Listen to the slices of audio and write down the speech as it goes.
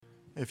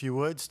If you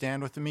would,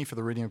 stand with me for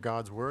the reading of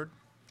God's Word.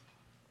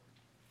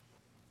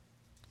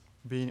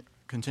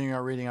 Continuing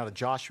our reading out of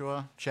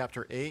Joshua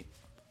chapter 8,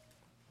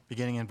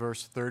 beginning in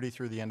verse 30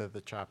 through the end of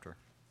the chapter.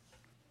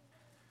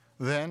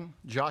 Then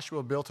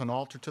Joshua built an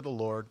altar to the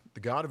Lord, the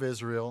God of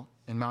Israel,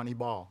 in Mount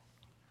Ebal,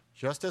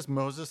 just as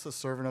Moses, the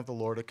servant of the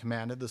Lord, had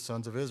commanded the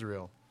sons of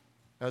Israel.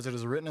 As it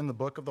is written in the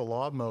book of the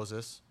law of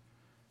Moses,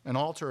 an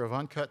altar of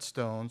uncut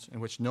stones in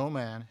which no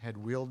man had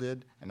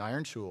wielded an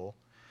iron tool,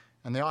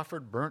 and they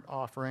offered burnt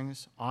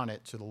offerings on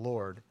it to the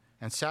Lord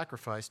and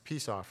sacrificed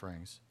peace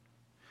offerings.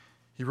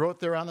 He wrote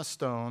there on the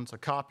stones a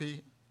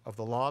copy of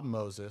the law of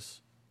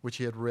Moses, which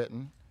he had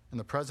written in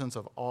the presence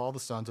of all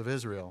the sons of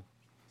Israel.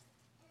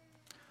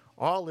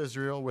 All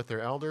Israel, with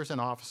their elders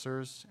and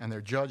officers and their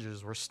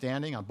judges, were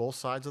standing on both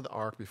sides of the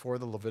ark before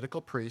the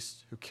Levitical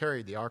priests who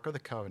carried the ark of the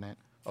covenant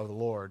of the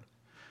Lord.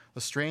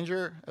 The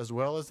stranger as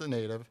well as the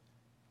native,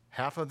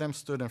 half of them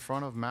stood in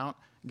front of Mount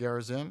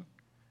Gerizim,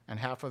 and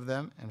half of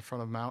them in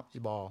front of Mount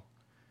Ebal,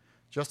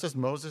 just as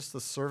Moses,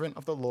 the servant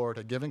of the Lord,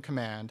 had given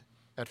command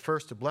at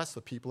first to bless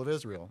the people of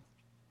Israel.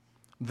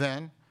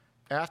 Then,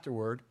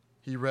 afterward,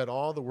 he read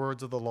all the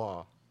words of the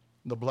law,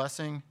 the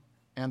blessing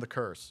and the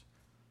curse,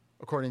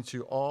 according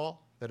to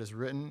all that is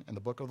written in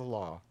the book of the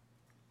law.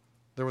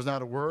 There was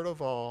not a word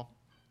of all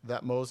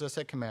that Moses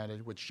had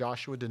commanded which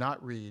Joshua did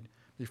not read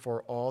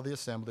before all the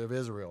assembly of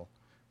Israel,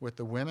 with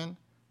the women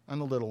and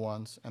the little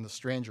ones and the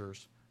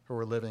strangers who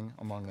were living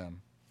among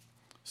them.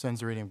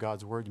 Sends the reading of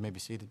God's word. You may be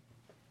seated.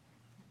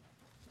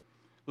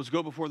 Let's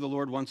go before the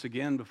Lord once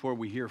again before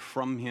we hear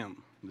from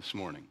him this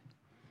morning.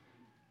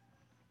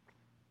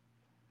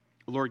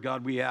 Lord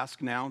God, we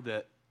ask now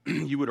that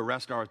you would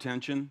arrest our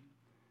attention.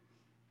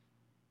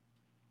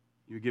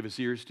 You would give us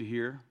ears to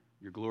hear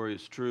your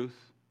glorious truth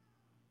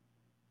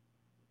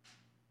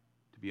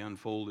to be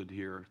unfolded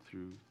here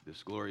through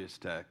this glorious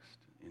text.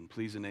 And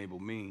please enable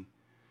me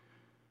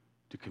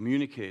to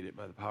communicate it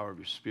by the power of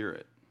your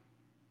Spirit.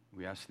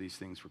 We ask these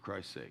things for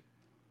Christ's sake.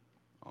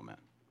 Amen.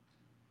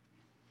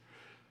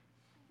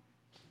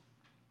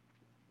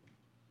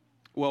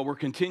 Well, we're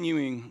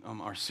continuing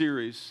our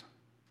series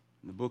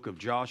in the book of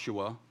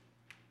Joshua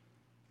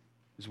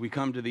as we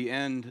come to the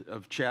end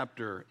of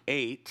chapter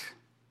 8,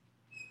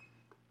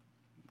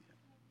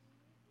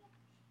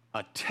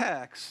 a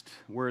text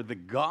where the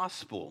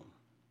gospel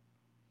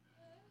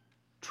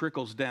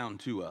trickles down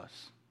to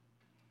us,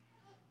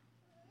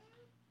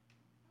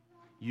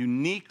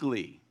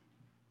 uniquely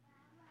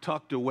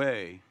tucked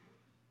away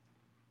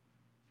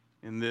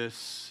in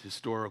this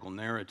historical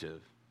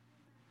narrative,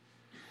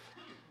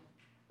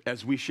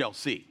 as we shall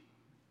see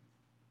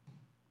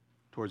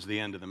towards the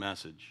end of the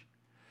message,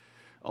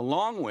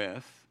 along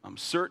with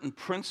certain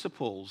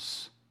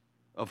principles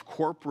of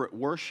corporate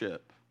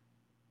worship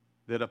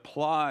that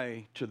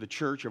apply to the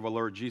church of our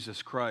Lord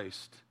Jesus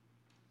Christ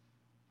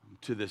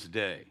to this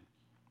day.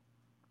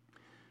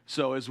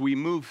 So as we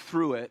move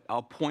through it,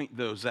 I'll point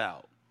those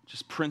out,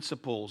 just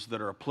principles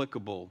that are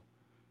applicable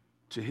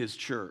to his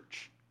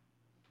church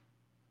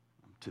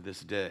to this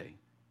day.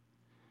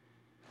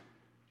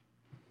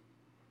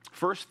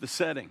 First, the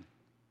setting,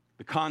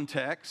 the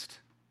context.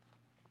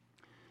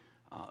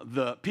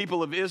 The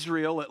people of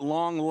Israel at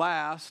long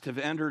last have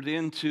entered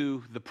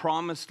into the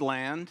promised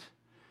land.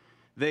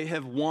 They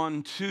have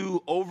won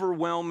 2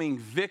 overwhelming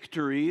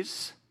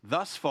victories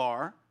thus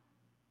far.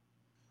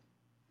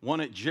 One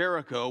at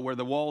Jericho, where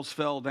the walls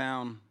fell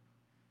down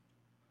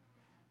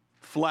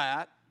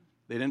flat.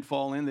 They didn't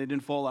fall in, they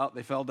didn't fall out,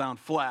 they fell down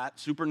flat.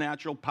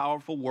 Supernatural,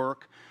 powerful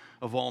work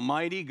of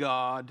Almighty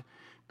God,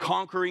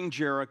 conquering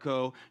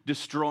Jericho,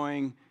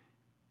 destroying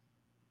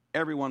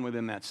everyone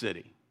within that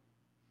city.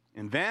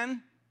 And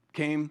then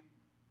came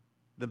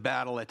the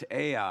battle at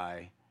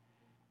Ai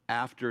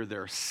after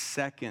their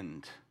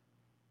second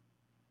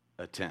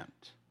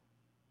attempt.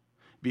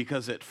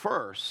 Because at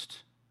first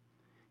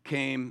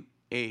came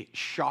a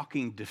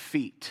shocking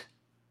defeat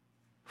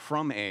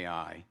from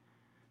Ai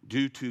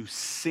due to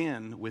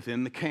sin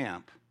within the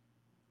camp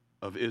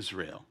of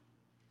Israel.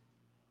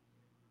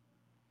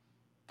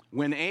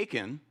 When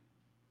Achan,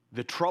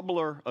 the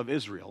troubler of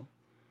Israel,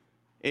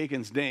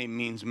 Achan's name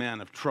means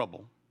man of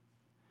trouble,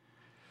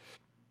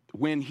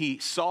 when he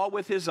saw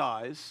with his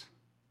eyes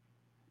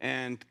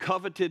and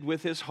coveted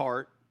with his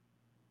heart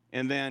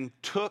and then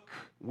took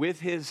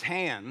with his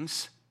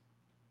hands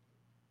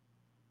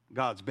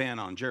God's ban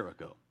on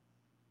Jericho,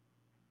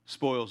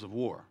 spoils of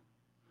war,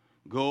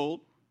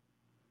 gold,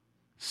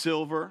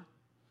 silver,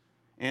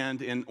 and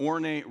an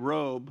ornate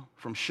robe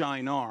from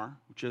Shinar,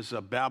 which is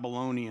a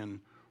Babylonian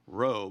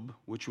robe,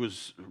 which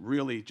was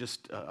really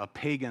just a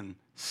pagan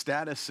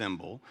status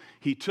symbol.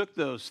 He took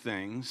those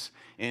things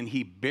and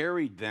he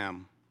buried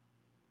them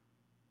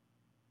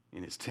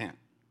in his tent,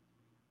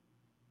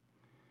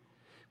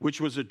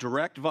 which was a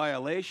direct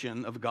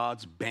violation of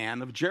God's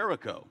ban of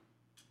Jericho.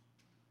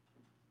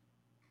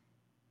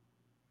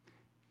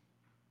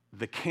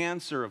 The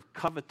cancer of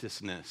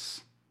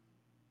covetousness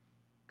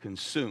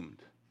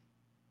consumed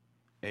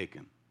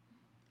Achan.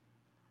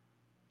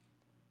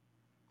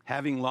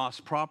 Having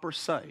lost proper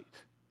sight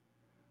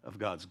of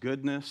God's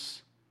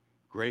goodness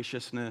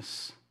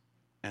graciousness,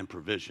 and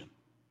provision.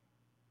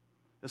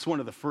 That's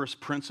one of the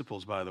first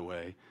principles, by the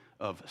way,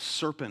 of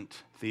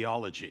serpent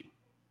theology,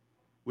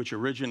 which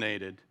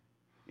originated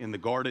in the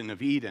Garden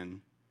of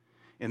Eden.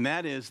 And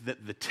that is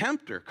that the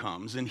tempter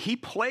comes and he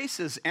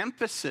places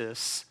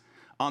emphasis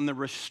on the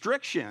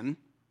restriction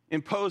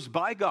imposed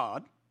by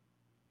God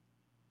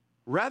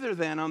rather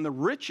than on the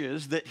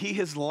riches that he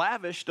has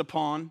lavished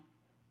upon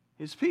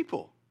his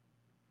people.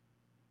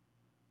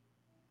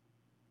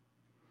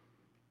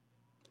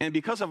 And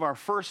because of our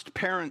first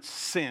parent's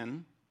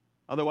sin,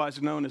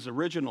 otherwise known as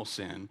original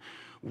sin,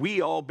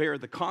 we all bear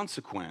the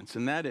consequence,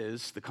 and that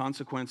is the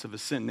consequence of a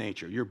sin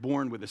nature. You're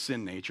born with a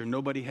sin nature.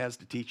 Nobody has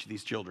to teach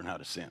these children how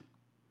to sin. Amen.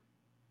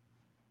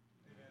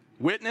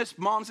 Witness,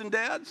 moms and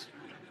dads,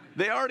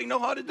 they already know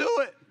how to do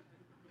it.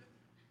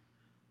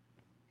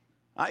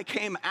 I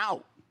came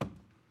out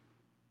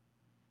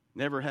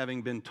never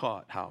having been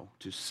taught how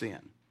to sin.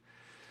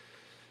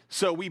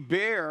 So we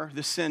bear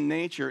the sin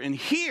nature, and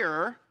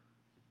here,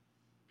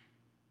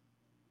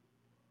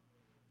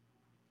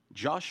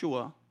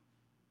 Joshua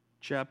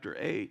chapter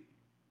 8,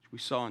 which we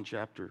saw in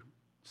chapter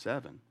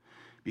 7,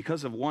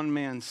 because of one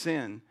man's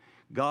sin,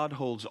 God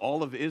holds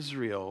all of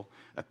Israel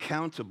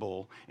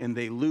accountable, and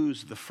they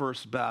lose the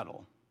first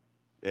battle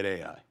at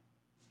Ai.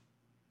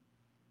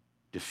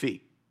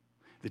 Defeat.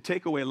 The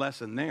takeaway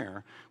lesson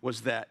there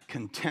was that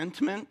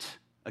contentment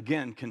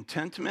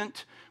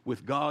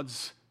with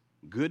God's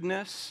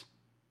goodness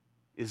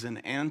is an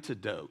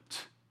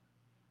antidote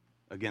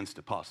against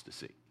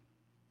apostasy.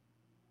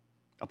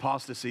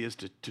 Apostasy is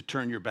to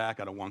turn your back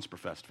on a once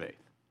professed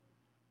faith.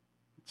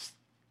 It's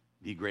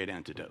the great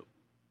antidote.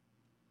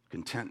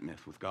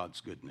 Contentment with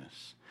God's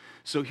goodness.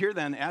 So here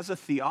then, as a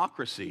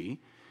theocracy,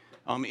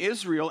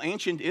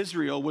 ancient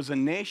Israel was a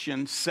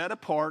nation set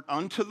apart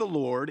unto the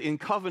Lord in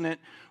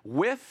covenant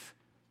with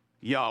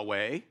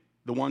Yahweh,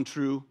 the one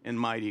true and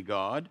mighty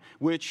God,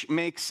 which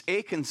makes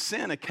Achan's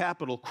sin a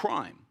capital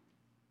crime.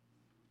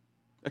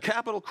 A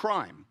capital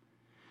crime.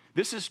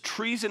 This is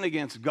treason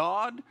against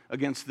God,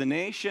 against the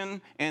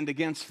nation, and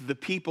against the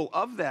people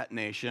of that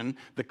nation,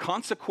 the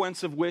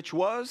consequence of which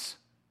was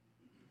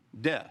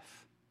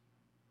death,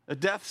 a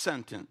death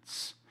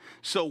sentence.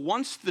 So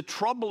once the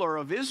troubler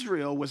of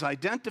Israel was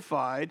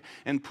identified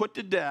and put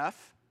to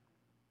death,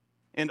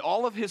 and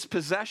all of his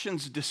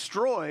possessions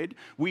destroyed,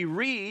 we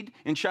read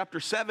in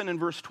chapter 7 and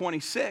verse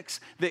 26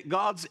 that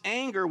God's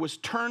anger was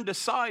turned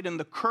aside and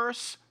the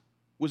curse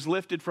was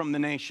lifted from the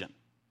nation.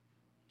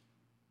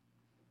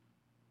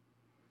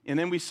 And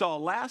then we saw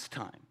last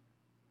time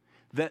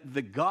that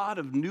the God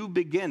of new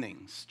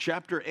beginnings,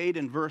 chapter 8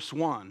 and verse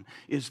 1,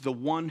 is the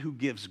one who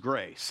gives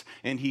grace.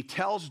 And he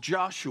tells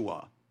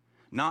Joshua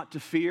not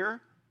to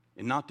fear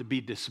and not to be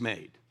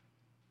dismayed.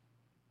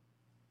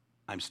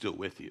 I'm still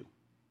with you.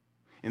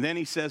 And then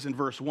he says in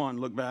verse 1,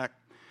 look back,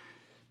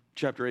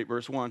 chapter 8,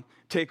 verse 1,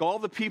 take all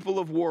the people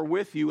of war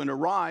with you and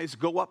arise,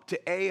 go up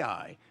to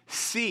Ai.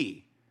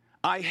 See,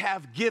 I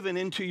have given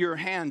into your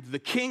hand the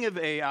king of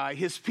Ai,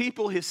 his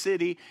people, his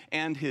city,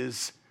 and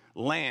his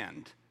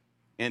land.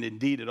 And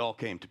indeed, it all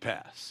came to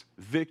pass.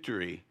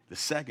 Victory the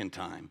second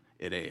time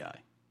at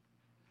Ai.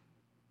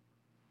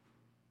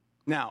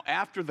 Now,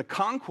 after the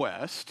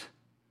conquest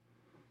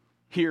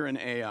here in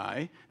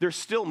Ai, there's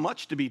still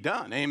much to be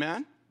done.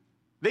 Amen?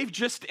 They've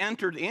just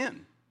entered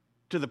in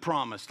to the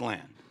promised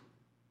land.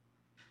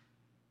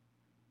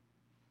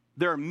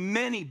 There are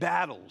many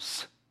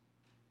battles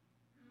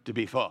to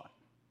be fought,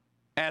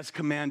 as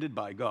commanded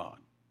by God.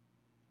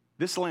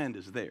 This land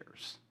is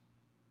theirs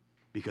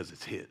because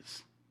it's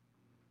his.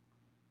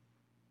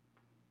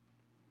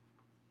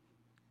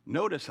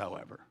 Notice,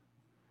 however,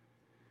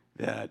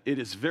 that it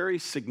is very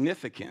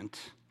significant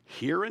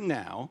here and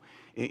now,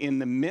 in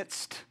the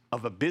midst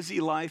of a busy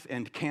life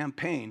and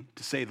campaign,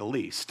 to say the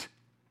least,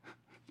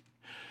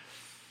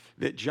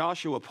 that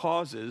Joshua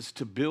pauses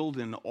to build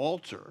an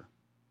altar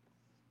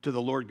to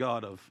the Lord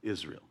God of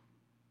Israel.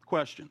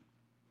 Question: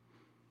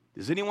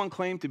 does anyone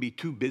claim to be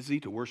too busy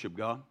to worship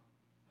God?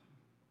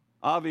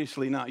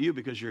 Obviously not you,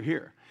 because you're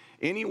here.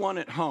 Anyone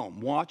at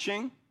home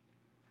watching,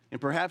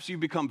 and perhaps you've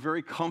become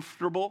very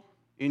comfortable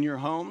in your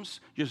homes,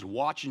 just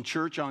watching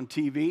church on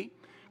TV.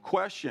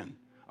 Question: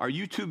 are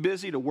you too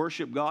busy to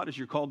worship God as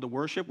you're called to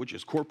worship, which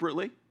is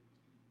corporately?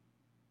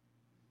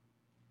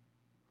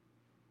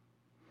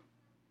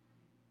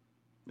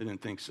 I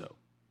didn't think so.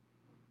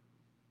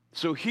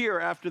 So here,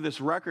 after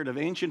this record of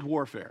ancient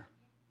warfare,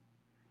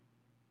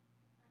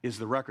 is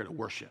the record of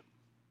worship.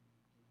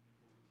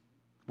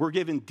 We're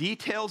given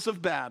details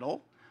of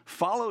battle,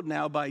 followed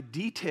now by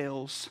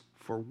details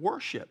for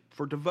worship,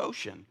 for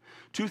devotion.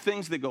 Two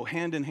things that go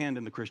hand in hand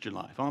in the Christian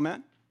life.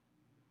 Amen?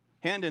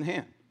 Hand in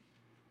hand.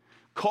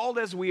 Called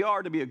as we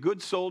are to be a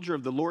good soldier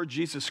of the Lord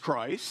Jesus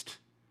Christ,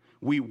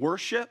 we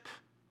worship,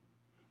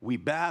 we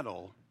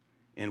battle,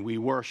 and we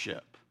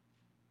worship.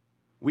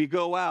 We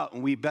go out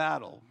and we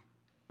battle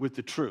with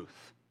the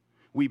truth.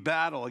 We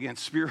battle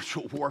against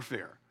spiritual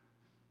warfare.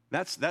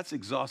 That's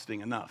exhausting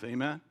enough,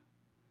 amen?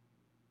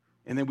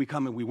 And then we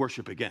come and we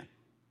worship again.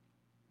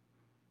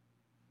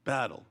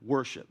 battle,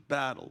 worship,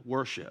 battle,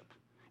 worship.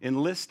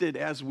 Enlisted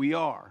as we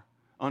are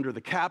under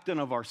the captain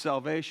of our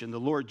salvation, the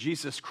Lord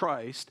Jesus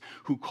Christ,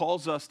 who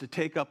calls us to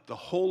take up the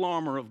whole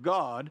armor of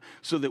God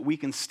so that we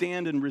can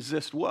stand and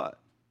resist what?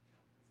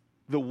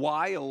 The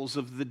wiles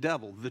of the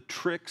devil, the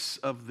tricks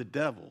of the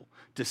devil,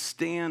 to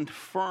stand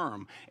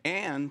firm.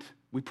 And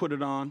we put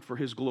it on for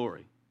his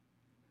glory.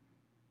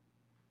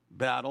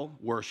 Battle,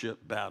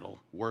 worship,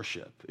 battle,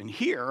 worship. And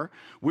here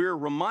we're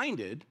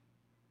reminded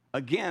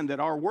again that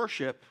our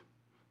worship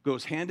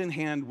goes hand in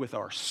hand with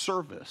our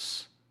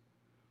service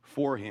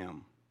for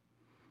him.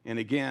 And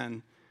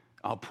again,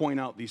 I'll point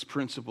out these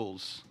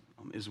principles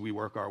as we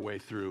work our way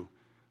through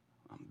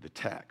the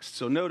text.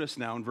 So notice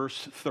now in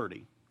verse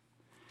 30,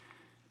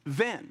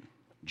 then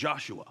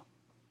Joshua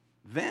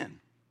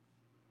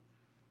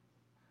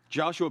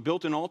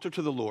built an altar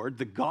to the Lord,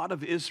 the God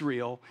of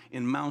Israel,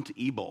 in Mount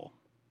Ebal,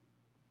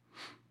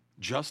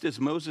 just as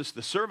Moses,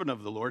 the servant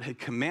of the Lord, had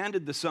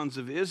commanded the sons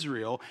of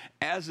Israel,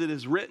 as it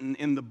is written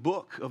in the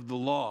book of the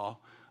law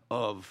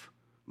of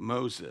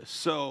Moses.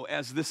 So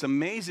as this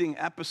amazing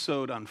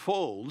episode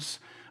unfolds,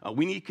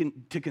 we need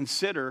to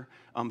consider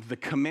the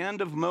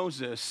command of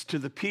Moses to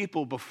the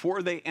people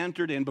before they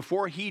entered in,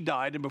 before he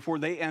died and before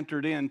they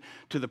entered in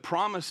to the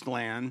promised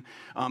land.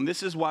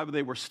 This is why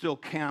they were still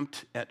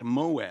camped at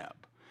Moab.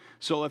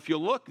 So if you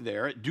look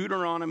there at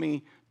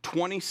Deuteronomy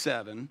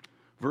 27,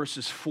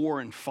 verses 4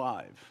 and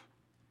 5.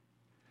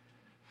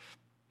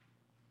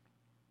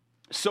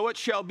 So it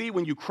shall be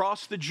when you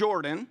cross the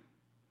Jordan,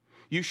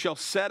 you shall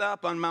set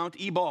up on Mount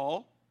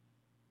Ebal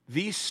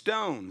these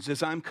stones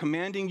as I'm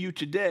commanding you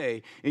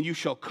today, and you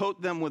shall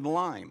coat them with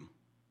lime.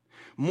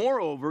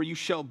 Moreover, you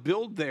shall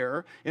build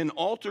there an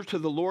altar to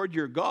the Lord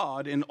your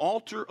God, an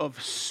altar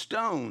of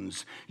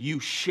stones. You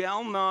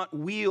shall not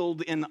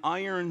wield an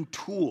iron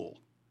tool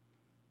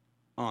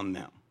on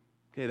them.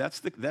 Okay, that's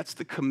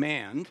the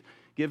command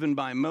given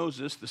by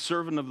Moses, the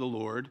servant of the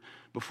Lord,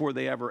 before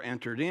they ever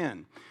entered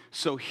in.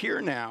 So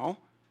here now,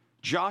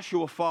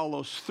 Joshua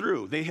follows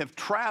through. They have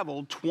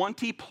traveled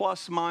 20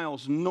 plus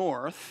miles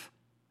north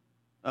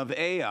of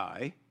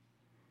Ai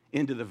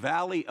into the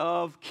valley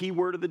of,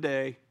 keyword of the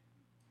day,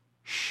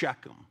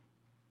 Shechem.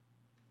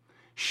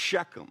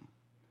 Shechem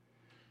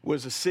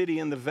was a city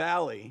in the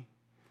valley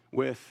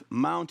with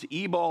Mount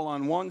Ebal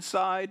on one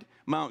side,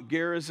 Mount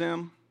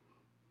Gerizim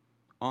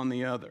on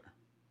the other.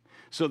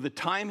 So the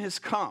time has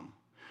come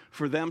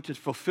for them to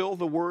fulfill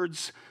the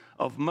words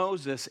of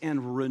Moses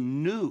and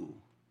renew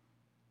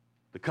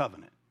the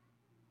covenant.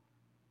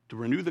 To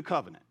renew the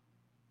covenant.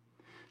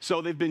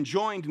 So they've been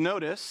joined,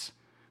 notice,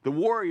 the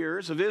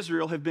warriors of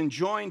Israel have been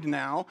joined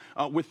now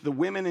with the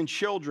women and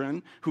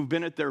children who've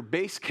been at their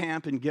base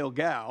camp in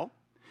Gilgal.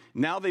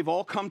 Now they've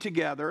all come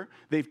together.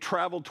 They've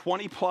traveled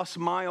 20 plus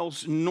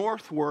miles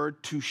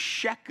northward to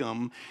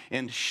Shechem.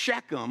 And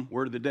Shechem,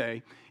 word of the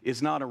day,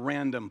 is not a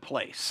random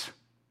place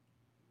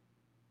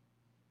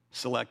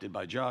selected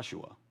by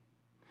Joshua,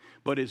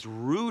 but is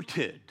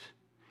rooted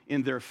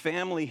in their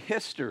family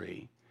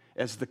history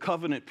as the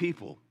covenant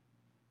people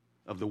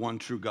of the one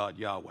true God,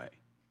 Yahweh.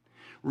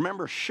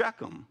 Remember,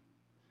 Shechem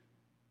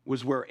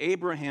was where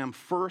Abraham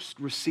first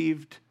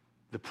received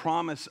the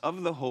promise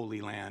of the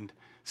Holy Land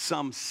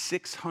some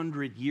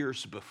 600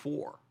 years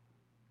before.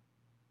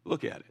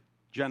 Look at it.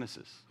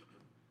 Genesis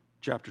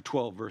chapter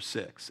 12, verse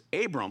 6.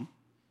 Abram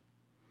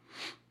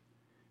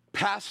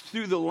passed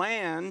through the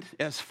land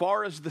as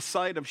far as the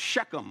site of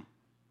Shechem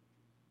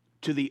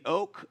to the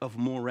oak of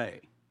Moreh.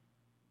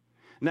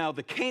 Now,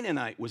 the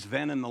Canaanite was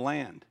then in the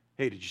land.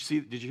 Hey, did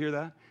you hear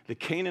that? The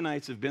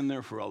Canaanites have been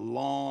there for a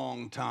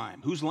long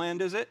time. Whose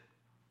land is it?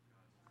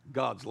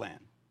 God's land.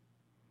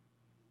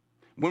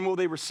 When will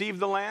they receive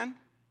the land?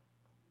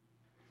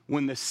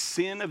 When the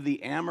sin of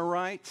the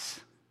Amorites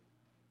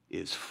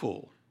is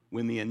full.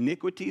 When the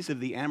iniquities of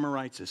the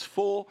Amorites is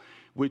full,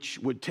 which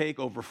would take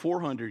over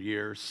 400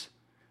 years,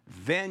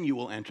 then you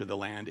will enter the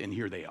land, and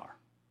here they are.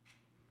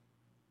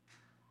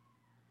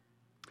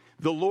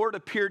 The Lord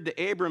appeared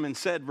to Abram and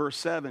said, verse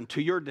 7,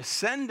 to your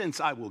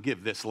descendants I will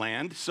give this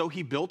land. So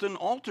he built an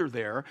altar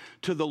there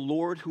to the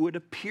Lord who had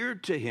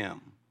appeared to him.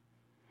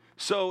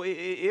 So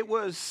it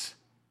was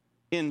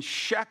in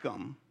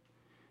Shechem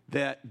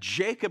that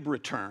Jacob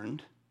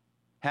returned,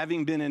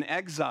 having been in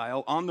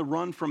exile on the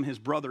run from his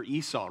brother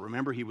Esau.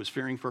 Remember, he was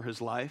fearing for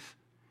his life?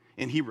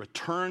 And he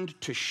returned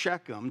to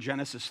Shechem,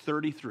 Genesis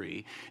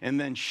 33. And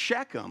then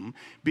Shechem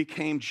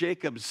became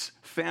Jacob's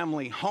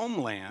family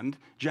homeland,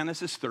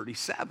 Genesis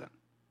 37.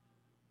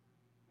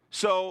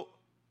 So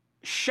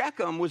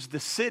Shechem was the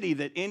city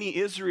that any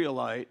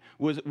Israelite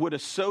would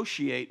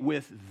associate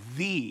with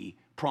the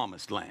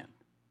promised land.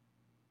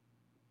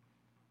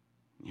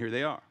 Here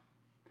they are,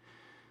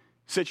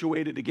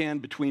 situated again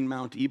between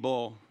Mount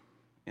Ebal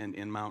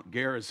and Mount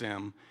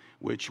Gerizim,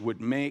 which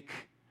would make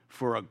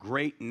for a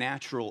great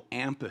natural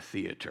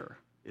amphitheater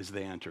as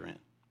they enter in.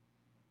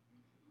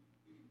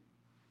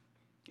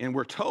 And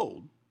we're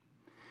told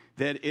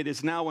that it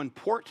is now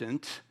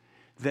important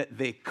that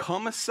they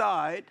come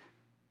aside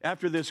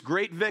after this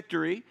great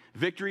victory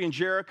in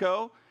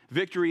Jericho.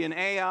 victory in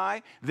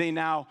Ai, they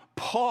now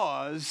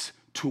pause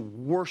to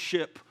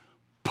worship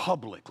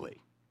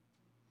publicly.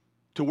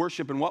 To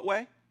worship in what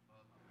way?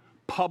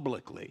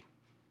 Publicly.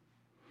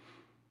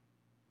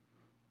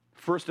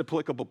 First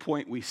applicable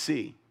point we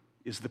see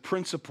is the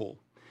principle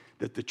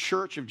that the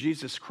church of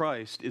Jesus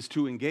Christ is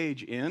to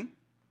engage in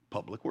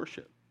public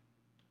worship.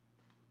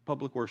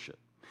 Public worship.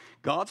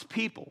 God's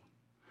people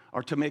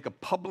are to make a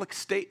public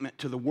statement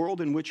to the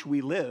world in which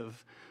we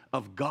live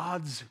of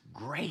God's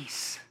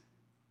grace,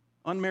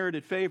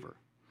 unmerited favor,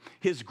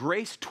 his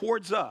grace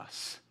towards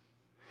us,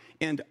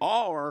 and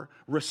our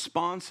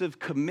responsive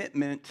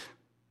commitment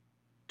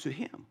to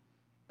him.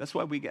 That's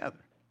why we gather.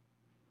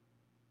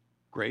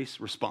 Grace,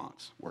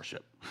 response,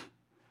 worship.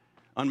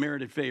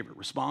 Unmerited favor,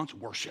 response,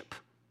 worship.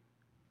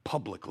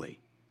 Publicly.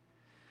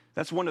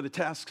 That's one of the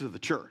tasks of the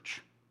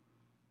church,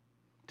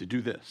 to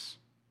do this.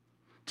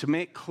 To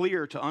make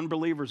clear to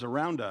unbelievers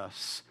around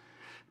us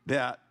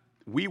that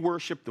we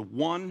worship the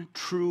one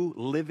true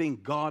living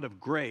God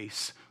of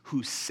grace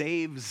who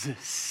saves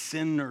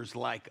sinners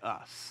like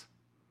us.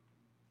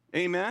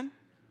 Amen?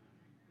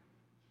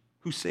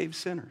 Who saves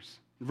sinners.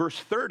 Verse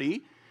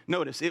 30,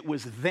 notice, it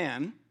was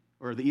then,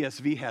 or the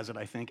ESV has it,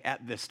 I think,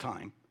 at this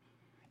time.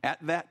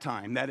 At that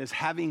time, that is,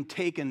 having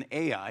taken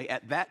Ai,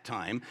 at that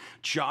time,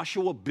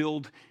 Joshua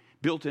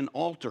built an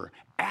altar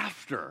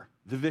after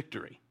the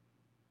victory.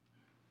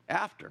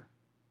 After.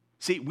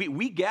 See,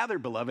 we gather,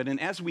 beloved, and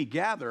as we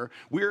gather,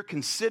 we're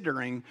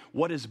considering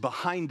what is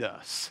behind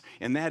us,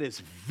 and that is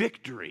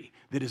victory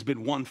that has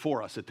been won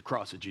for us at the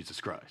cross of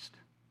Jesus Christ.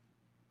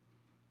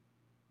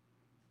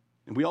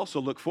 And we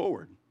also look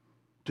forward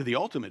to the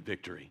ultimate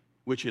victory,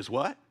 which is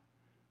what?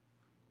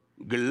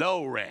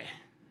 Glory.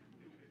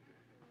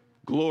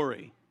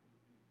 Glory.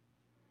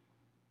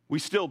 We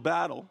still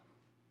battle,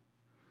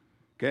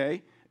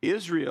 okay?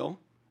 Israel,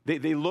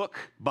 they look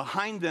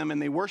behind them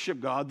and they worship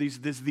God. These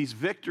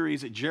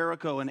victories at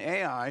Jericho and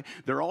Ai,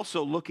 they're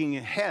also looking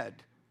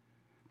ahead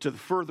to the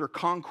further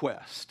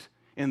conquest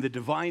and the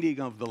dividing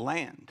of the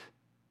land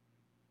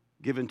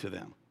given to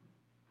them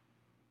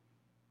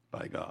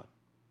by God.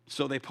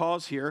 So they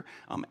pause here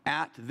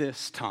at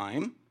this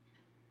time.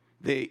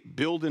 They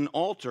build an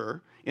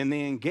altar and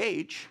they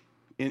engage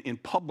in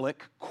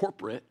public,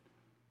 corporate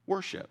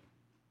worship.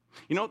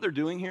 You know what they're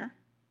doing here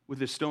with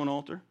this stone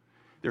altar?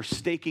 They're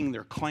staking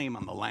their claim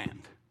on the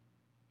land.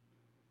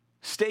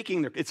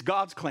 It's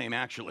God's claim,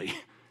 actually.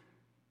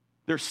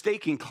 They're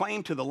staking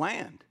claim to the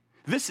land.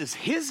 This is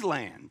his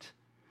land.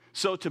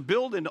 So to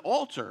build an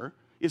altar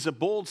is a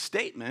bold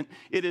statement.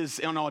 It is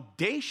an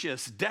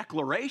audacious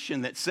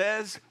declaration that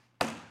says,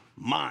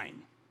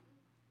 mine.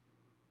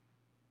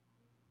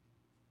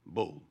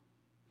 Bold.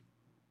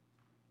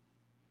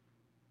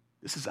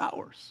 This is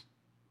ours.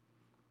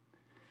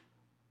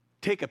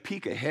 Take a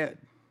peek ahead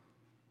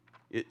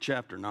at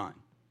chapter 9.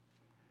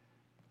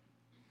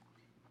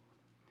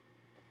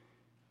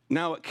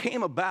 Now it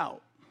came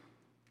about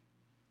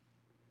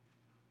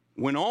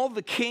when all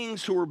the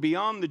kings who were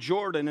beyond the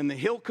Jordan in the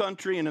hill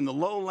country and in the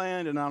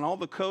lowland and on all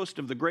the coast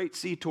of the great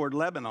sea toward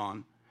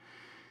Lebanon,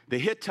 the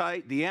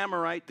Hittite, the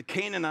Amorite, the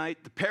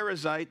Canaanite, the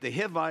Perizzite, the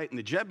Hivite, and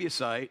the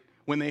Jebusite,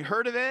 when they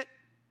heard of it,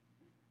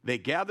 they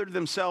gathered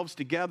themselves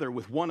together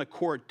with one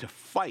accord to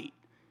fight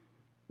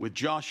with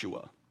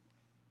Joshua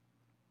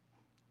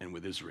and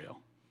with Israel.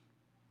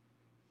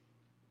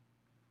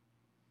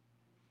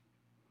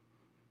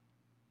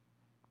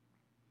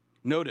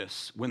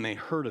 Notice when they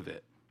heard of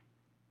it.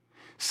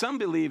 Some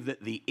believe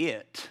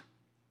that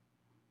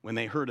when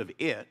they heard of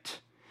it,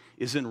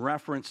 is in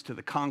reference to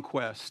the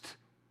conquest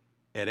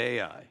at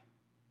Ai.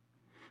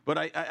 But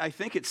I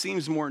think it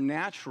seems more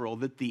natural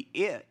that the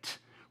it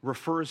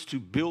refers to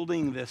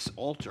building this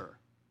altar.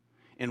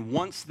 And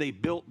once they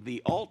built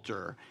the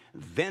altar,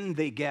 then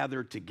they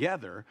gathered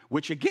together,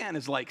 which again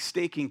is like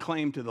staking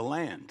claim to the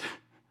land.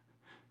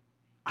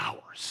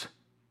 Ours,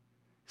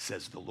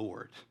 says the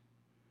Lord.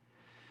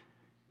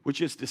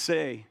 Which is to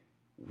say,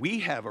 we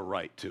have a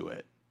right to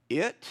it.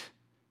 It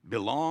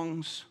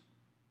belongs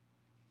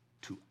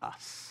to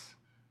us,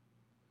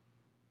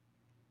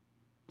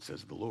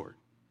 says the Lord.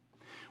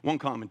 One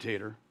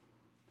commentator,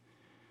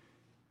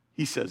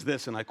 he says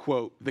this, and I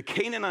quote, "The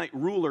Canaanite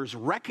rulers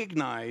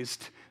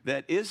recognized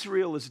that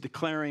Israel is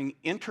declaring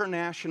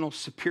international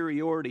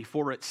superiority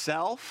for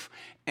itself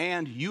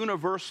and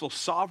universal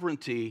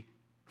sovereignty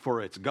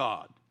for its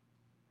God.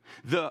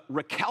 The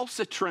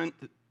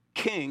recalcitrant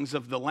kings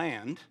of the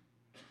land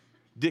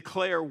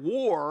declare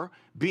war,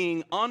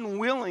 being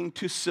unwilling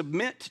to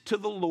submit to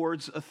the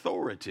Lord's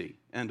authority."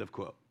 End of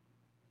quote.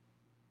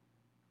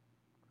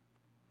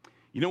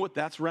 You know what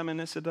that's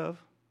reminiscent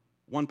of?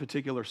 One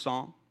particular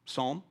psalm.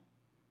 Psalm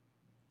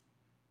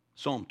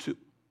 2.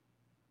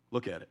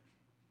 Look at it.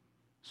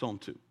 Psalm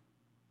 2.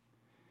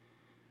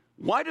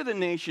 "Why do the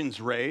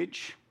nations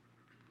rage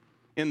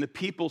and the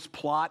peoples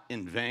plot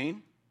in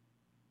vain?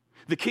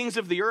 The kings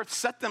of the earth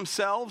set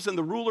themselves and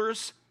the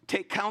rulers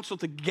take counsel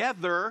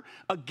together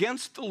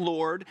against the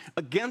Lord,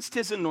 against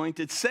his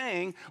anointed,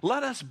 saying,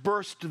 let us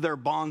burst their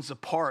bonds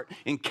apart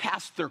and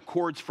cast their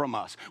cords from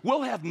us.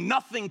 We'll have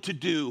nothing to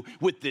do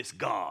with this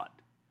God.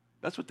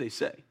 That's what they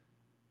say.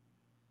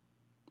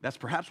 That's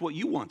perhaps what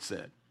you once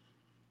said.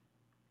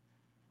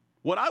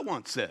 What I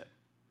once said.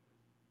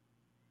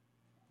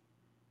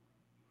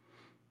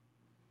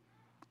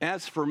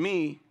 As for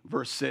me,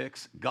 verse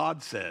 6,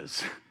 God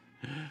says,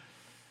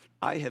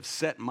 I have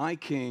set my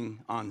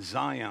king on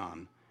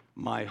Zion,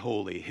 my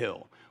holy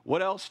hill.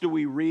 What else do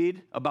we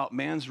read about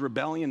man's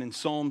rebellion in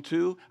Psalm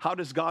 2? How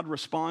does God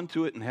respond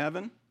to it in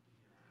heaven?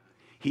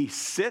 He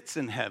sits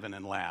in heaven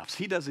and laughs.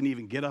 He doesn't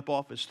even get up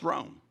off his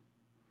throne.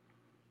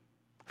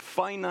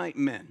 Finite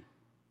men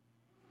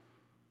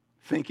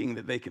thinking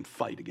that they can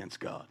fight against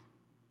God.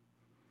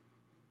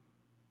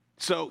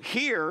 So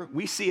here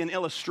we see an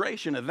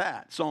illustration of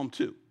that, Psalm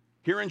 2.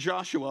 Here in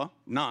Joshua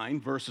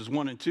 9, verses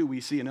 1 and 2,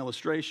 we see an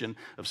illustration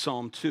of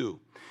Psalm 2.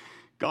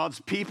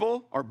 God's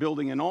people are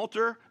building an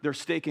altar. They're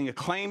staking a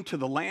claim to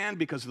the land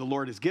because the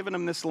Lord has given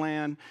them this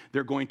land.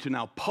 They're going to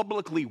now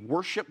publicly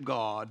worship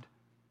God.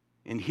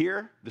 And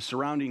here, the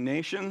surrounding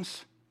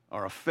nations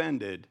are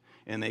offended,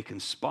 and they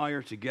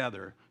conspire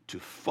together to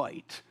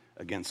fight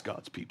against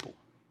God's people.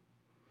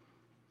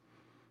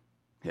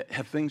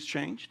 Have things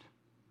changed?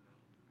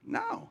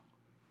 No.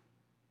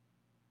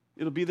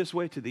 It'll be this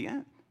way to the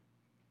end.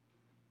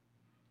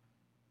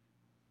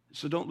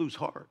 So don't lose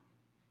heart.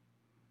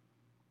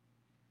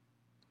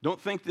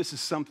 Don't think this is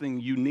something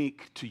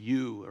unique to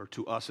you or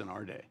to us in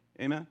our day.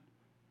 Amen?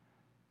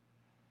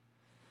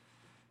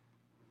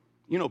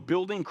 You know,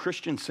 building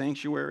Christian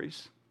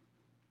sanctuaries,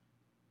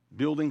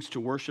 buildings to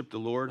worship the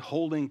Lord,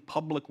 holding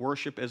public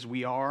worship as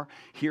we are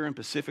here in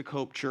Pacific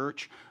Hope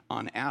Church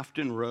on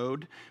Afton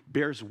Road,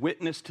 bears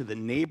witness to the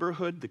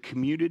neighborhood, the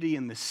community,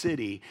 and the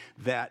city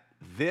that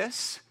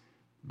this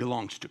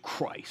belongs to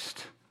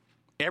Christ.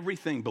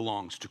 Everything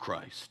belongs to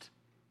Christ.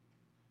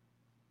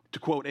 To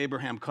quote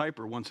Abraham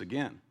Kuyper once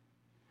again,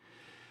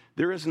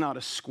 there is not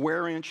a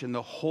square inch in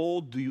the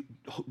whole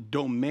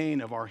domain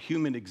of our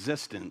human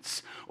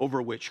existence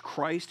over which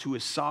Christ, who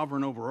is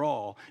sovereign over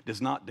all,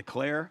 does not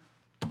declare,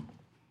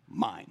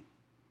 mine.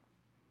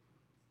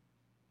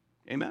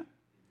 Amen?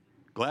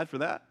 Glad for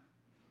that.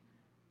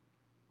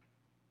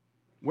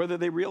 Whether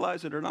they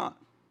realize it or not,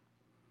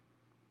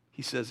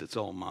 he says it's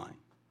all mine.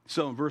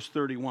 So in verse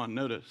 31,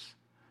 notice,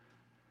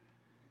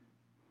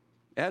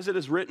 as it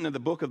is written in the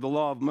book of the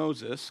law of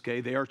Moses,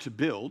 okay, they are to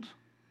build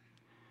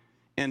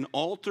an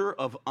altar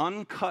of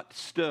uncut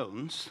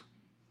stones,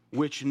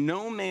 which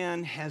no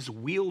man has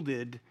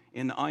wielded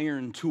an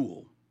iron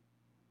tool.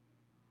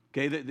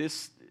 Okay,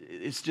 this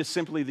is just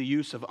simply the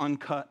use of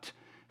uncut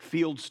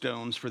field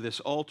stones for this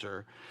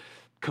altar,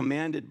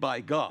 commanded by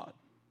God.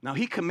 Now,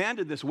 he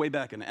commanded this way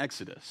back in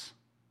Exodus.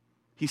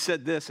 He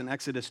said this in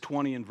Exodus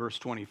 20 and verse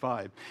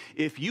 25.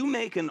 If you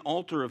make an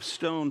altar of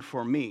stone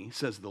for me,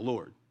 says the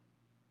Lord,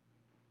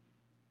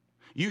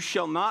 you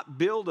shall not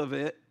build of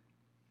it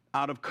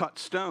out of cut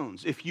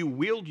stones. If you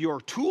wield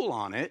your tool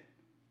on it,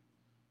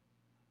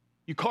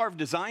 you carve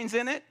designs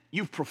in it,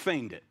 you've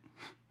profaned it.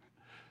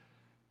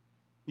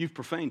 You've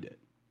profaned it.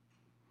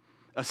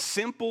 A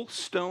simple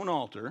stone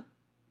altar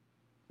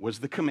was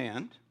the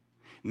command,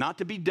 not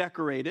to be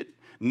decorated,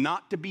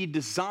 not to be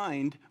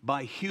designed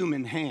by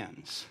human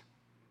hands.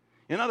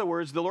 In other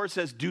words, the Lord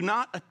says, do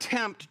not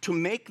attempt to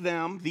make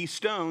them, these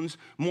stones,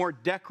 more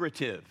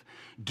decorative.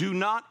 Do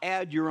not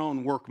add your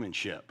own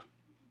workmanship.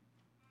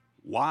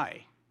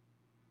 Why?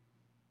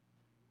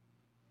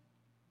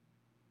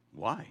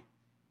 Why?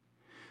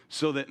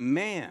 So that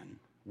man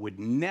would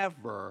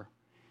never,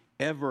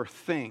 ever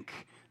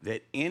think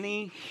that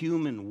any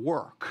human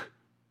work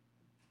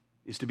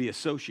is to be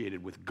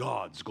associated with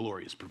God's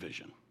glorious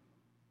provision.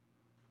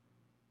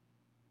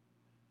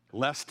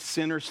 Lest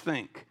sinners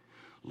think,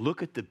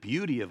 look at the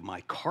beauty of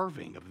my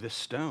carving of this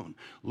stone.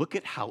 Look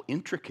at how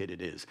intricate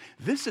it is.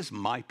 This is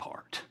my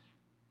part.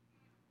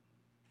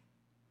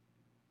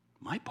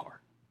 My part.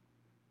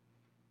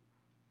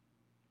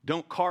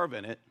 Don't carve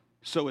in it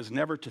so as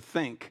never to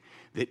think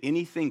that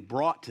anything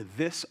brought to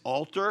this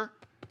altar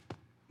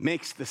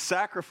makes the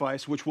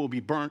sacrifice, which will be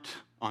burnt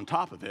on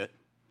top of it,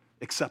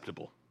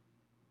 acceptable.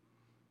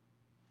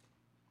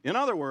 In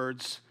other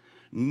words,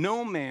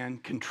 no man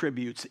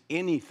contributes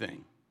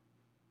anything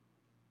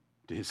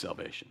to his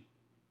salvation.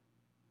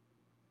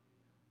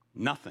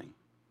 Nothing.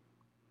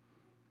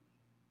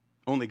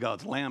 Only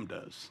God's Lamb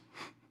does.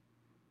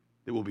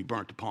 That will be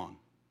burnt upon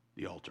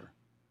the altar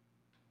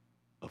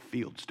of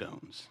field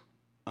stones,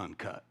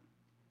 uncut.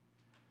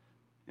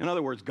 In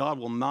other words, God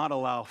will not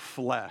allow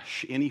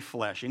flesh, any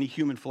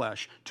human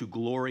flesh, to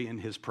glory in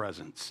his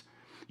presence.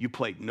 You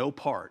played no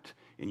part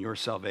in your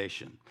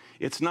salvation.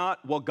 It's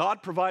not, well,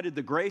 God provided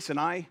the grace and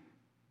I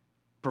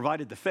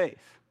provided the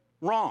faith.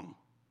 Wrong.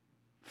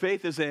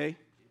 Faith is a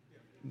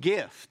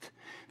gift.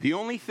 The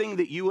only thing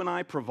that you and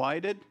I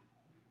provided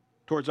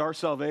towards our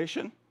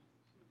salvation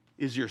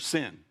is your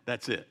sin.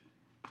 That's it.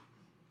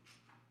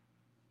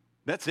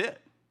 That's it.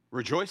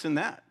 Rejoice in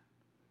that.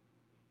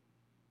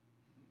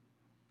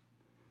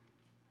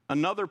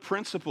 Another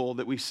principle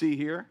that we see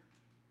here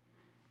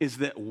is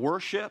that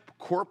worship,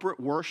 corporate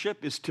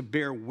worship, is to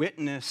bear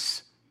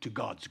witness to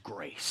God's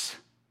grace,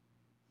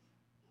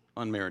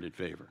 unmerited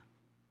favor.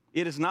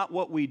 It is not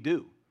what we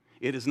do.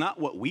 It is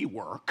not what we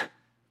work.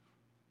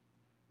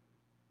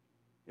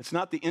 It's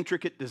not the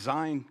intricate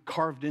design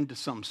carved into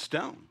some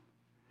stone.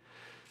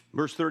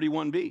 Verse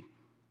 31b,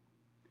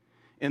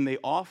 and they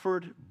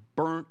offered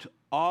burnt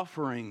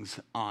offerings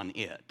on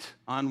it.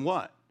 On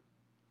what?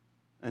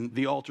 And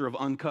the altar of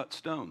uncut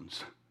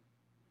stones.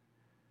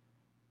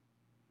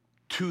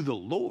 To the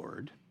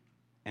Lord,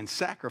 and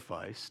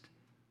sacrificed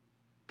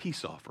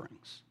peace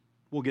offerings.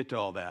 We'll get to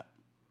all that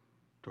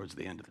towards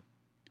the end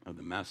of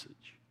the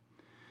message.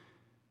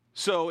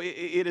 So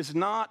it is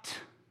not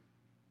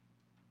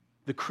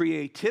the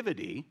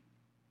creativity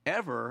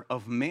ever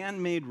of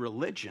man-made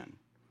religion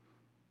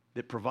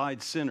that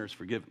provides sinners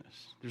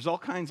forgiveness. There's all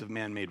kinds of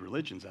man-made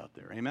religions out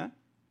there, amen?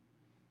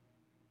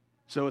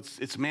 So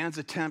it's man's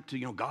attempt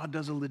to, God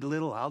does a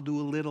little, I'll do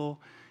a little,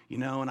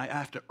 and I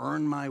have to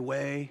earn my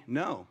way.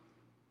 No,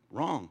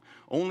 wrong.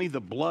 Only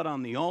the blood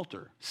on the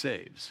altar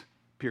saves,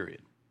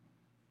 period.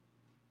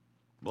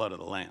 Blood of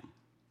the Lamb.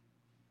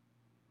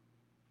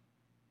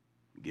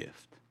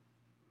 Gift.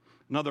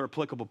 Another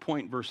applicable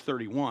point, verse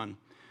 31,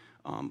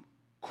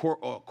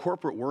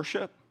 corporate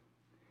worship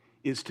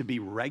is to be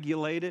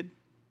regulated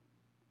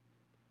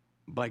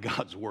by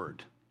God's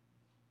word,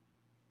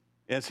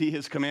 as he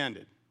has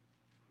commanded.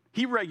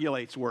 He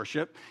regulates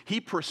worship.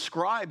 He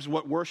prescribes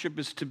what worship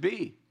is to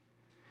be.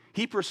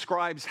 He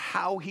prescribes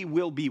how he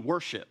will be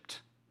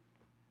worshiped.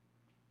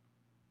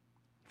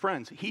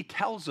 Friends, he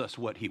tells us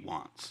what he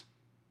wants.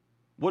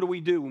 What do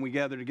we do when we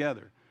gather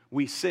together?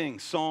 We sing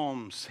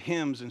psalms,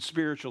 hymns, and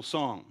spiritual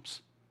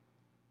songs,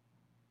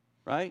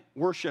 right?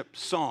 Worship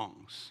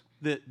songs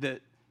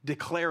that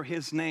declare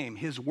his name,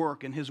 his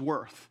work, and his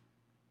worth.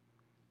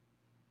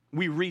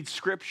 We read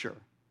Scripture.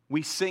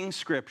 We sing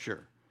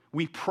Scripture.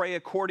 We pray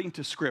according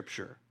to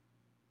Scripture.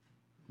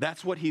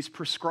 That's what he's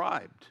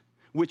prescribed,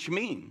 which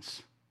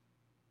means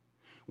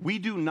we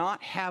do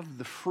not have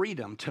the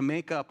freedom to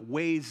make up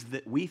ways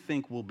that we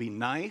think will be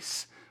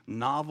nice,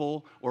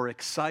 novel, or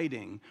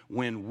exciting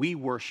when we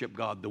worship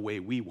God the way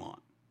we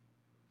want.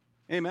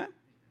 Amen?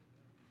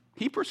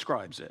 He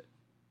prescribes it.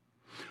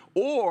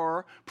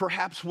 Or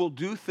perhaps we'll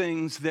do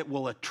things that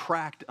will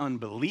attract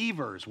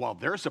unbelievers. Well,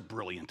 there's a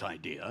brilliant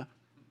idea.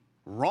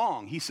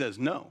 Wrong. He says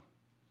no.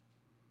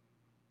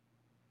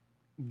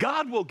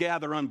 God will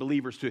gather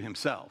unbelievers to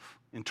himself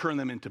and turn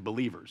them into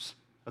believers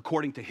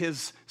according to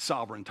his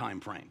sovereign time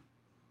frame.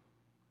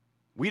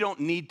 We don't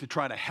need to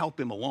try to help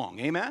him along.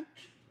 Amen?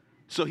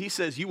 So he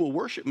says, you will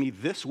worship me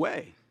this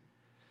way.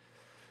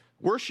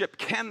 Worship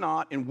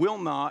cannot and will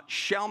not,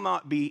 shall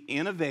not be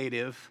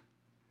innovative,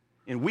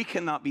 and we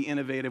cannot be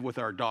innovative with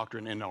our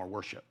doctrine and our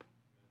worship.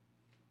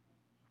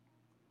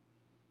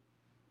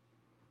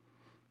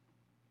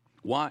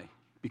 Why?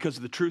 Because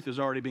the truth has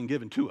already been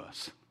given to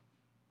us.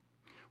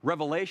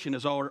 Revelation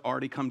has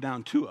already come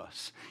down to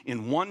us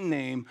in one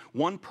name,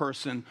 one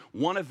person,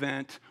 one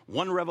event,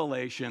 one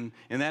revelation,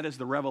 and that is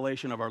the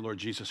revelation of our Lord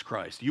Jesus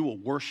Christ. You will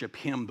worship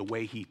him the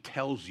way he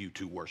tells you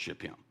to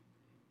worship him.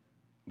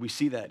 We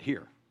see that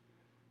here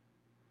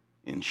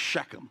in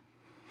Shechem.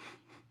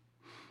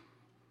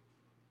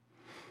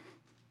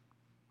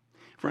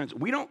 Friends,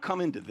 we don't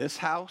come into this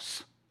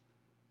house,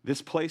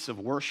 this place of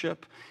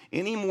worship,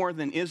 any more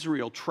than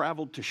Israel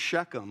traveled to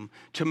Shechem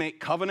to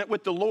make covenant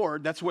with the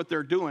Lord. That's what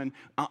they're doing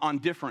on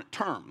different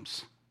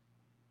terms.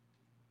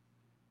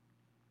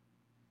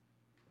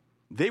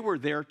 They were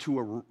there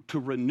to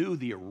renew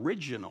the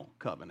original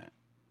covenant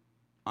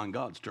on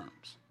God's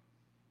terms.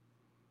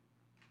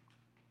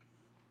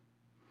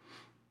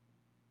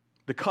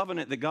 The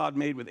covenant that God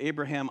made with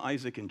Abraham,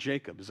 Isaac, and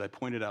Jacob, as I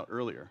pointed out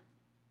earlier,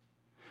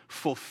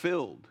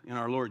 fulfilled in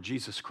our Lord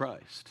Jesus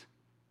Christ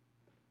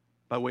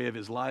by way of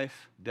his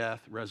life,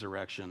 death,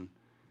 resurrection,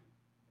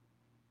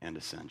 and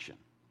ascension.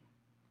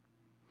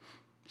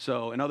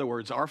 So, in other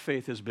words, our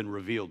faith has been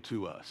revealed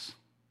to us.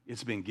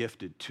 It's been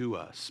gifted to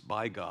us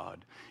by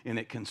God, and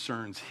it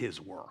concerns his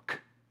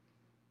work.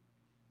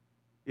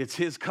 It's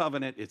his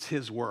covenant, it's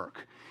his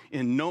work,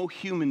 and no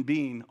human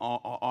being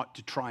ought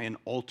to try and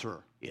alter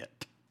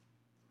it.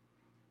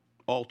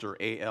 Alter,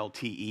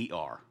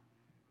 A-L-T-E-R.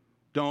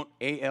 Don't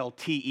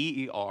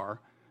A-L-T-E-E-R,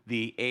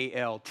 the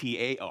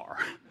A-L-T-A-R.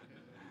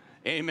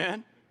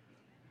 Amen?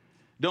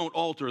 Don't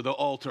alter the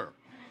altar.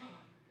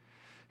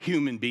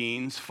 Human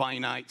beings,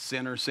 finite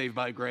sinners saved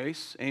by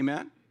grace.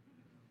 Amen?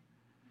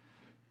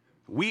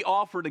 We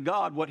offer to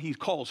God what he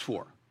calls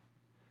for.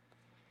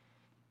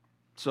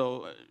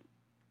 So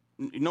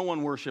no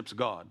one worships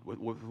God with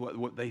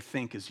what they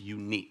think is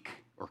unique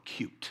or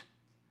cute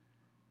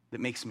that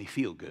makes me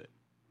feel good.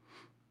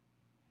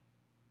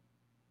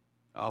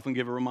 I often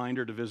give a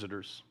reminder to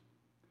visitors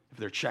if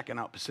they're checking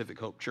out Pacific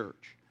Hope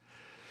Church.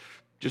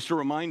 Just a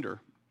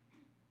reminder,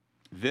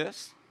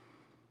 this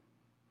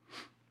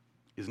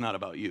is not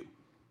about you.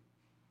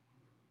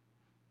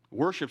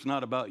 Worship's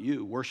not about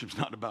you. Worship's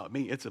not about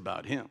me. It's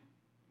about him.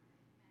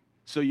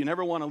 So you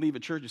never want to leave a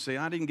church and say,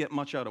 I didn't get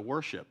much out of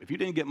worship. If you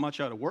didn't get much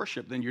out of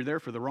worship, then you're there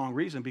for the wrong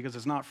reason because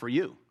it's not for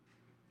you.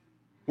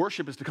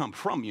 Worship is to come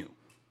from you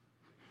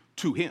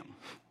to him.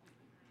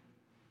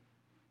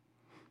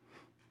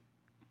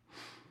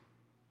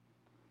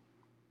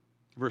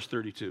 Verse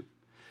 32.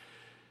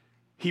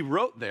 He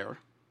wrote there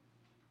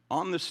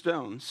on the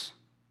stones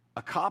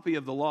a copy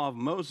of the law of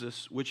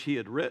Moses, which he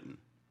had written.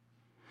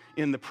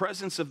 In the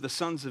presence of the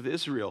sons of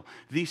Israel,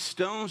 these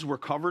stones were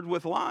covered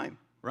with lime,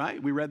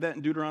 right? We read that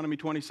in Deuteronomy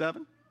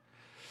 27.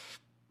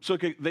 So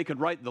they could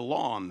write the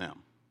law on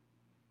them.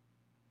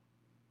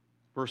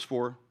 Verse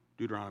 4,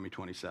 Deuteronomy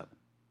 27.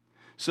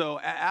 So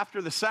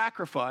after the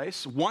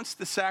sacrifice, once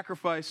the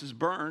sacrifice is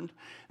burned,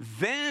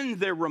 then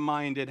they're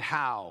reminded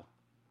how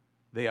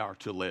they are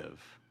to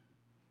live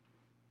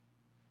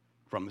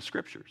from the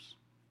scriptures.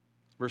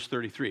 Verse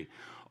 33.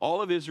 All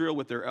of Israel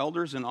with their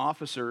elders and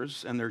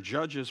officers and their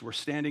judges were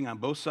standing on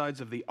both sides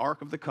of the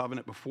Ark of the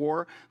Covenant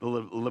before the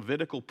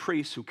Levitical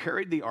priests who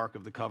carried the Ark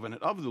of the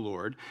Covenant of the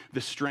Lord, the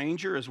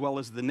stranger as well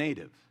as the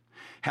native.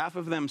 Half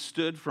of them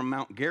stood from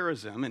Mount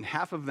Gerizim, and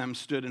half of them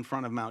stood in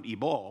front of Mount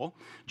Ebal,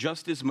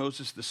 just as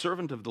Moses, the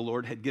servant of the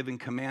Lord, had given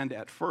command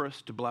at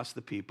first to bless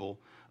the people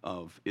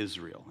of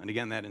Israel. And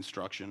again, that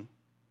instruction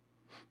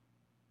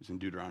is in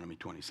Deuteronomy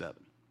 27.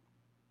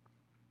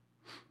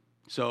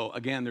 So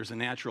again, there's a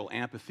natural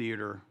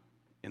amphitheater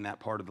in that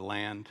part of the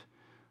land,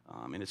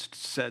 and it's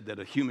said that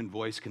a human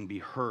voice can be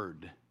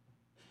heard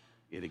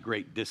at a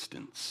great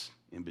distance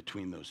in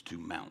between those two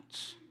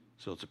mounts.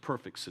 So it's a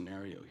perfect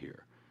scenario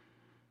here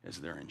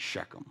as they're in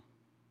Shechem.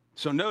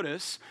 So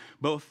notice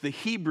both the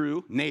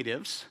Hebrew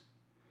natives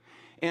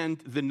and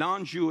the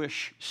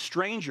non-Jewish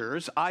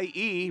strangers,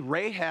 i.e.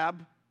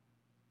 Rahab,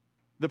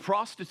 the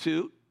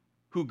prostitute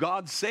who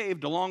God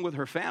saved along with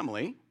her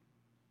family,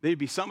 they'd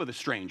be some of the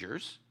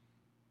strangers,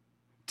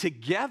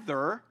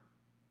 together,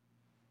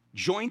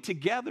 joined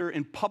together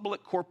in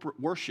public corporate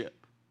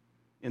worship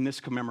in this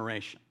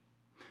commemoration.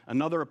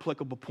 Another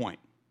applicable point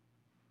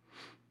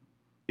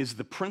is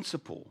the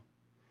principle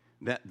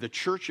that the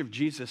Church of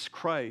Jesus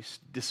Christ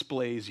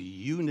displays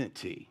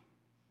unity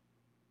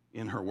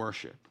in her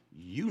worship.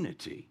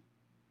 Unity.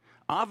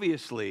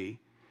 Obviously,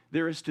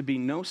 there is to be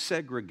no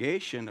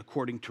segregation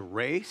according to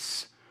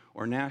race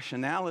or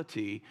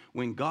nationality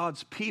when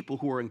God's people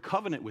who are in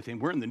covenant with him,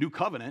 we're in the new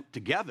covenant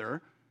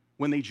together,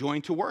 when they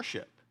join to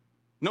worship.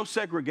 No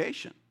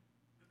segregation.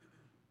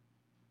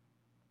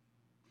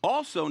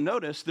 Also,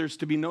 notice there's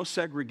to be no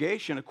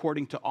segregation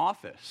according to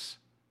office.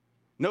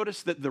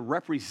 Notice that the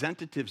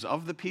representatives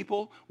of the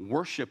people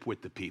worship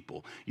with the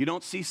people. You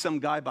don't see some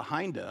guy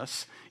behind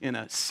us in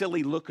a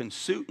silly-looking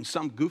suit and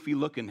some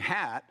goofy-looking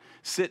hat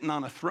sitting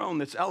on a throne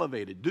that's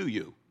elevated, do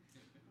you?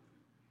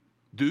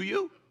 Do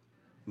you?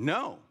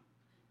 No.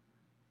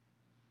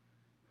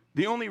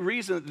 The only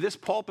reason that this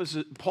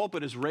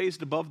pulpit is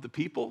raised above the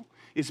people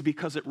is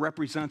because it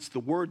represents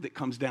the word that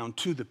comes down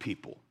to the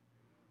people.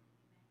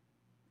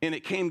 And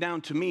it came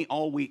down to me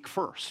all week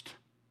first.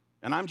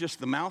 And I'm just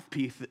the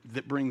mouthpiece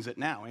that brings it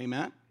now.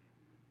 Amen?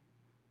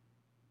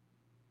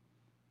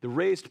 The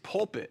raised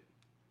pulpit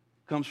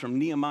comes from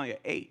Nehemiah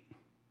 8.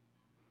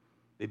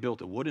 They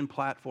built a wooden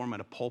platform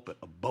and a pulpit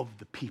above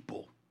the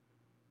people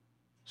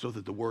so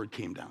that the word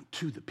came down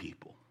to the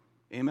people.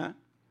 Amen?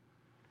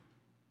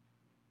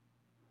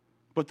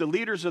 But the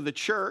leaders of the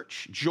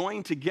church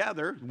join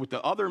together with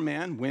the other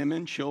men,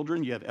 women,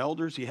 children. You have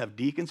elders, you have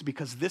deacons,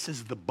 because this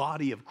is the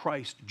body of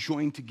Christ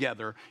joined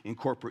together in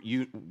corporate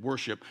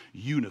worship,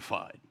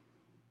 unified.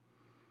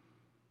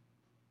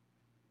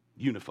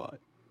 Unified.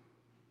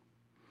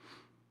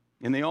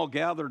 And they all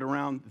gathered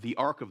around the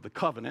Ark of the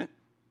Covenant,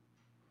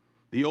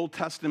 the Old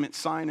Testament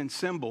sign and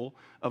symbol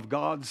of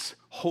God's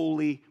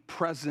holy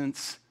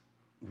presence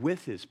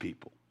with his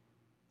people.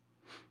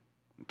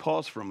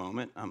 Pause for a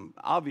moment.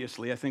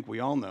 Obviously, I think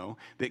we all know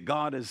that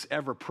God is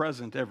ever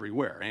present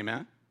everywhere.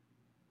 Amen?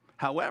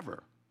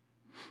 However,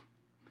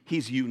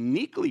 he's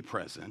uniquely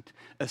present,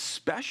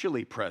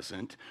 especially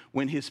present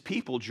when his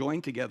people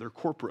join together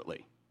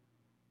corporately.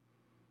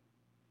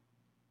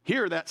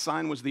 Here, that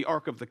sign was the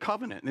Ark of the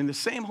Covenant, and the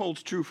same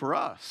holds true for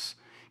us.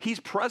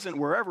 He's present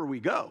wherever we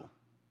go,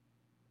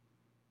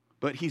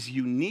 but he's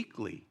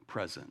uniquely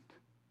present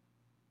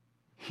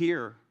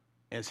here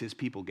as his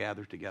people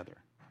gather together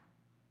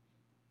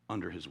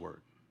under his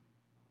word.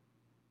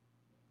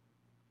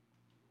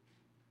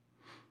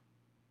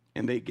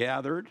 And they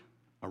gathered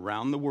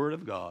around the word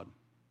of God,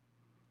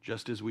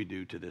 just as we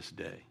do to this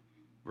day.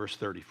 Verse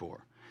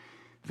 34.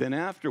 Then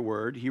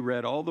afterward, he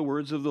read all the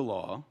words of the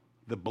law,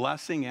 the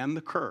blessing and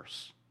the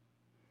curse,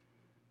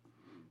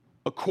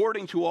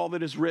 according to all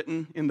that is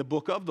written in the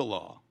book of the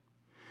law.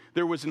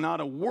 There was not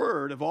a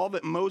word of all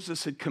that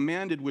Moses had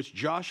commanded which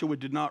Joshua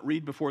did not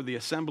read before the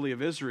assembly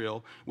of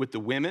Israel with the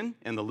women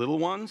and the little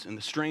ones and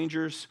the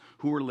strangers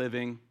who were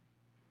living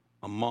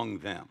among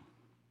them.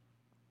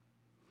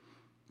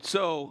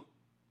 So,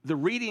 the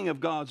reading of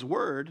God's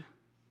word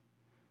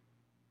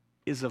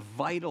is a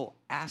vital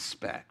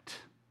aspect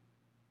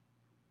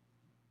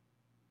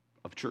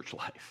of church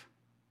life.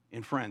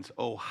 And friends,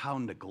 oh, how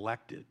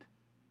neglected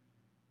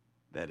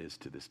that is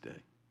to this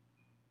day.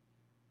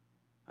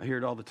 I hear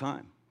it all the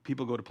time.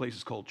 People go to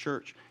places called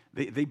church.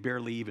 They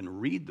barely even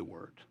read the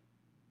word,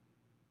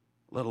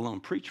 let alone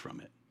preach from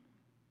it.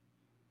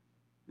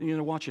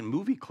 They're watching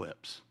movie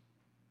clips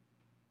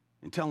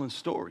and telling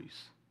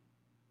stories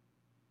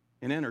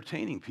and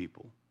entertaining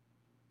people.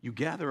 You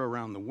gather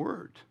around the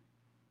word.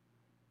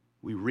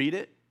 We read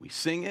it, we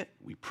sing it,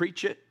 we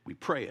preach it, we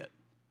pray it.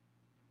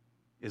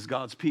 As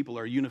God's people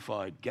are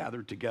unified,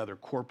 gathered together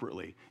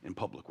corporately in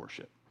public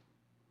worship.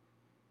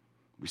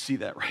 We see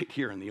that right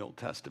here in the Old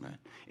Testament.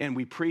 And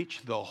we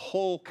preach the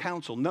whole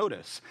counsel.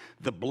 Notice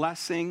the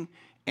blessing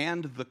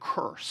and the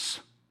curse.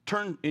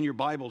 Turn in your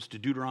Bibles to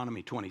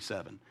Deuteronomy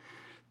 27.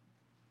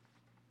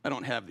 I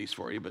don't have these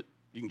for you, but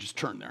you can just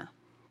turn there.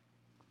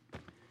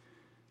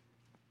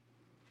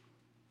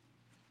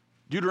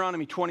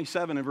 Deuteronomy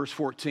 27 and verse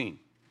 14.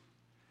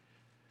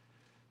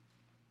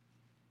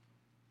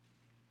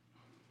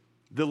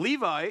 The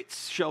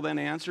Levites shall then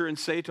answer and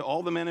say to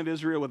all the men of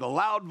Israel with a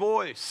loud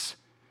voice,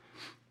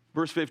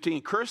 verse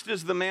 15, cursed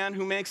is the man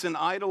who makes an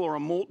idol or a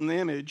molten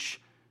image,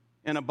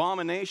 an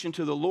abomination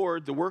to the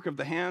Lord, the work of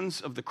the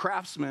hands of the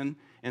craftsman,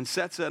 and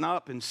sets it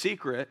up in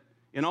secret.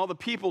 And all the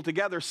people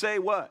together say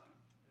what?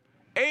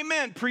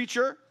 Amen,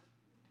 preacher.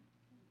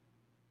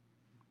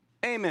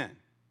 Amen.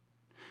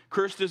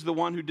 Cursed is the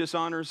one who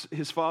dishonors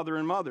his father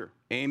and mother.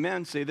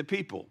 Amen, say the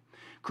people.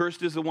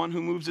 Cursed is the one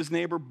who moves his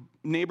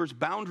neighbor's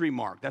boundary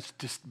mark. That's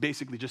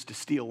basically just to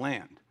steal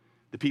land.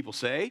 The people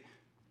say,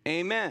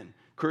 amen.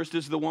 Cursed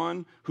is the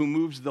one who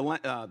moves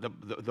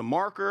the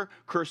marker.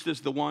 Cursed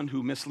is the one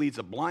who misleads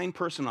a blind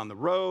person on the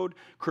road.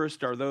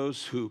 Cursed are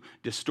those who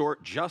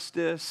distort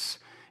justice.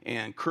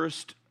 And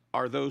cursed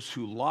are those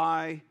who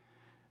lie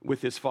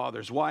with his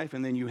father's wife.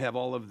 And then you have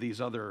all of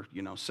these other,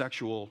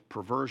 sexual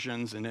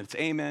perversions. And it's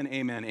amen,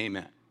 amen,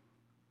 amen.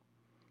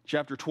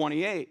 Chapter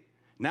 28.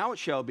 Now it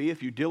shall be,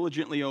 if you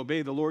diligently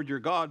obey the Lord your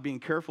God, being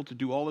careful to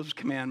do all his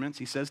commandments,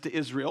 he says to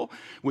Israel,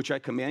 which I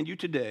command you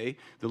today,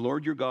 the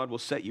Lord your God will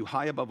set you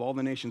high above all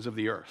the nations of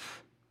the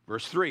earth.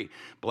 Verse 3,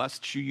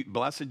 blessed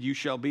you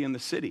shall be in the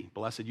city,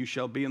 blessed you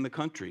shall be in the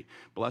country,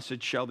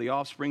 blessed shall the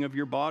offspring of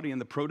your body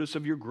and the produce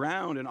of your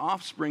ground and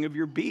offspring of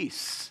your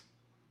beasts,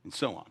 and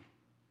so on.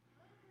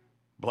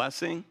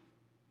 Blessing,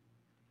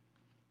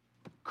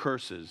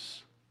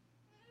 curses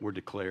were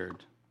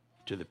declared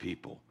to the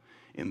people.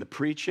 In the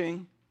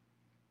preaching,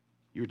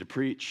 you're to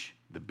preach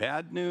the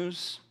bad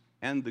news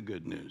and the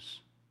good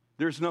news.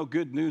 There's no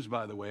good news,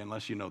 by the way,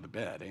 unless you know the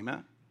bad.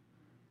 Amen?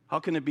 How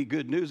can it be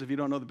good news if you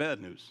don't know the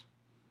bad news?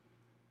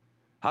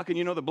 How can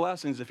you know the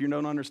blessings if you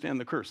don't understand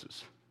the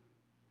curses?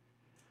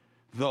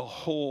 The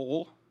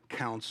whole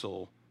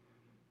counsel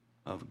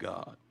of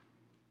God.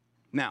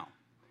 Now,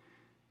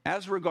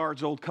 as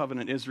regards Old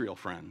Covenant Israel,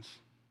 friends,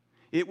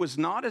 it was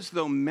not as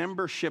though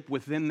membership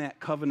within that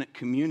covenant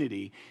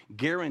community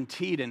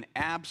guaranteed an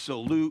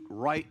absolute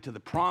right to the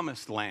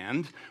promised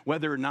land,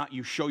 whether or not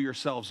you show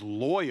yourselves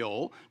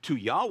loyal to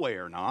Yahweh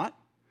or not.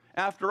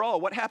 After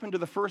all, what happened to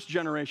the first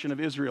generation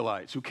of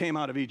Israelites who came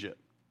out of Egypt?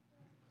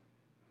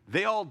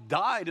 They all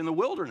died in the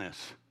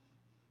wilderness.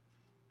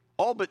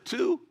 All but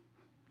two.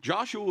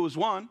 Joshua was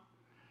one.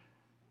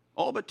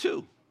 All but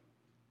two.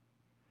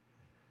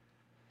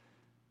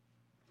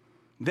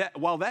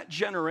 While that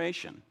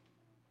generation,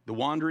 the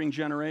wandering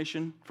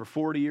generation for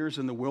 40 years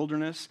in the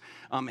wilderness,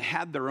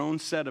 had their own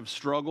set of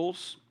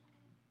struggles.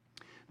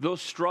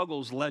 Those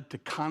struggles led to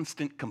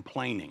constant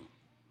complaining,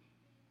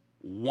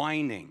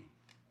 whining,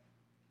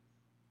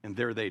 and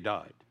there they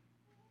died.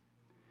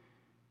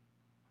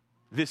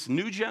 This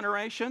new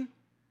generation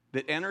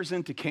that enters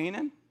into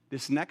Canaan,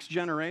 this next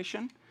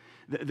generation,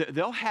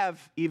 they'll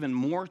have even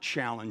more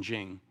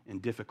challenging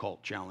and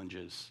difficult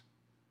challenges,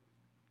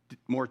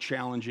 more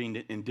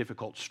challenging and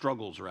difficult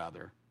struggles,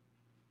 rather,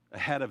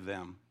 ahead of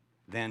them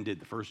than did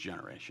the first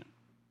generation.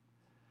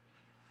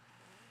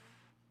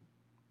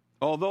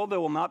 Although they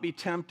will not be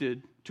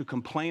tempted to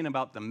complain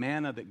about the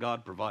manna that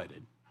God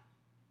provided,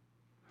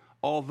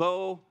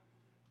 although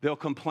they'll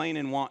complain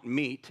and want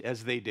meat,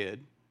 as they did,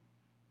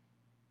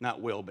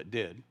 not will, but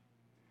did,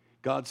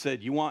 God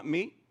said, you want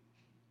meat?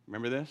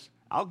 Remember this?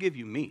 I'll give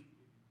you meat.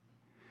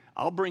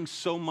 I'll bring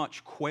so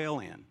much quail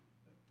in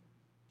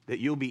that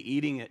you'll be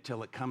eating it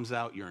till it comes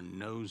out your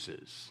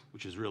noses,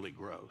 which is really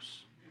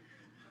gross.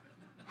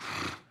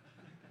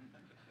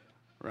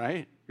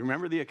 Right? You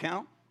remember the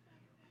account?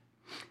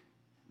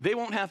 They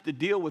won't have to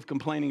deal with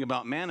complaining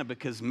about manna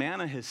because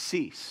manna has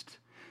ceased.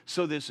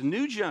 So this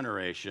new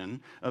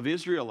generation of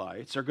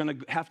Israelites are going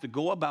to have to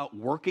go about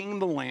working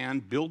the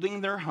land,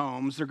 building their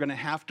homes. They're going to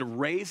have to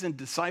raise and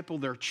disciple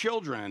their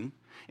children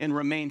and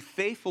remain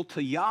faithful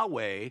to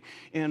Yahweh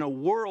in a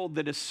world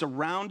that is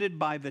surrounded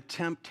by the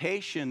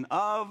temptation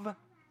of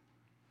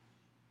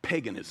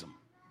paganism.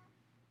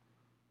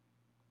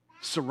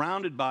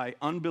 Surrounded by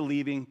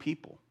unbelieving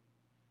people.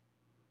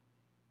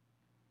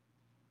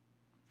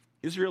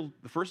 Israel,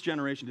 the first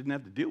generation, didn't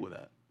have to deal with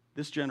that.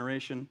 This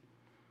generation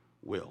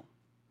will.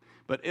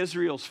 But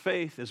Israel's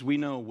faith, as we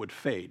know, would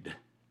fade.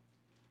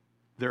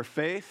 Their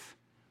faith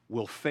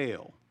will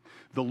fail.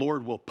 the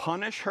Lord will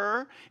punish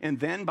her and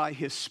then by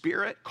his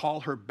Spirit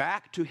call her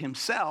back to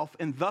himself,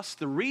 and thus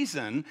the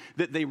reason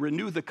that they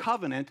renew the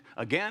covenant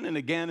again and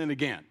again and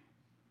again.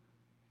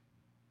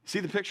 See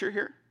the picture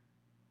here?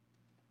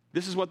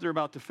 This is what they're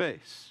about to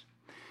face.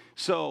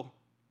 So,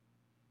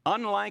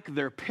 unlike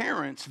their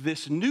parents,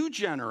 this new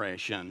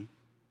generation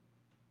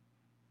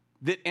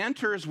that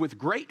enters with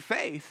great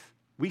faith,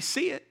 we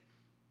see it,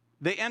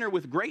 they enter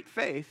with great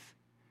faith,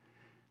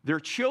 their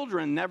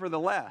children,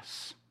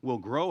 nevertheless, will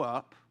grow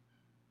up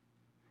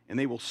and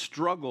they will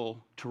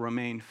struggle to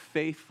remain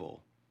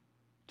faithful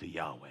to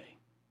Yahweh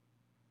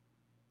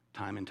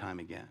time and time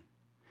again.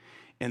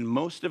 And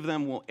most of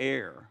them will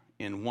err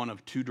in one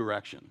of two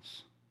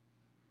directions.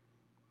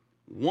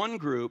 One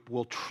group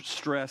will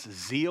stress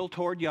zeal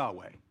toward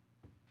Yahweh,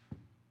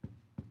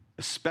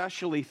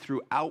 especially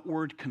through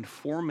outward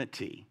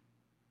conformity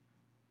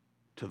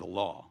to the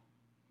law,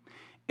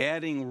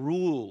 adding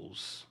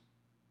rules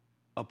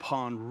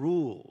upon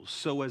rules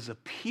so as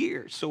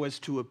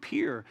to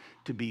appear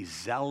to be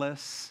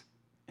zealous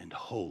and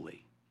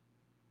holy.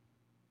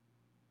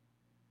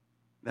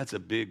 That's a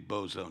big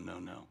bozo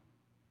no-no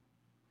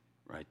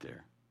right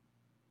there.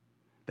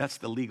 That's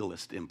the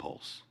legalist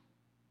impulse.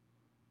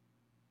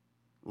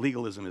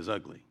 Legalism is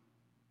ugly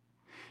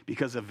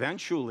because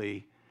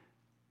eventually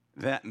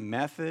that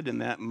method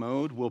and that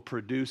mode will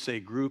produce a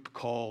group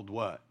called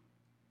what?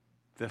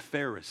 The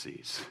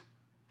Pharisees.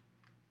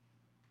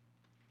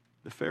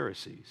 The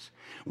Pharisees.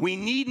 We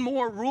need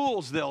more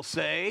rules, they'll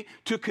say,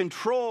 to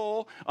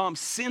control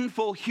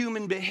sinful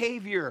human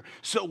behavior.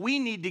 So we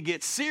need to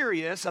get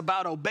serious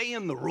about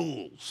obeying the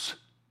rules.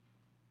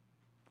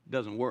 It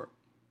doesn't work.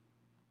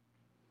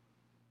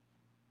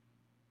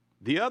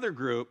 The other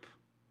group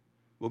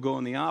will go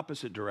in the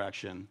opposite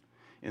direction,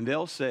 and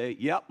they'll say,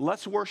 yep,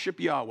 let's worship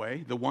Yahweh,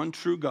 the one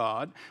true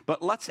God,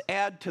 but let's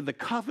add to the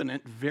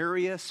covenant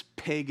various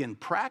pagan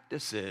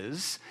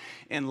practices,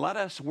 and let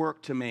us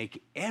work to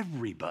make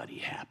everybody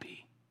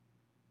happy.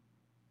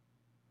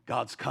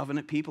 God's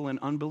covenant people and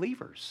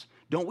unbelievers.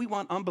 Don't we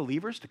want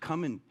unbelievers to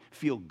come and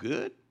feel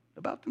good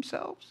about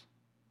themselves?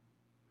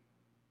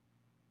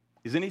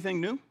 Is anything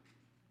new?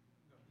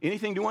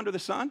 Anything new under the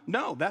sun?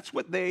 No, that's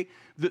what the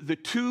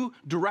two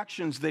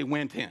directions they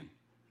went in.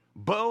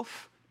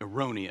 Both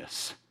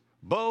erroneous,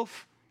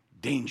 both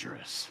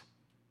dangerous.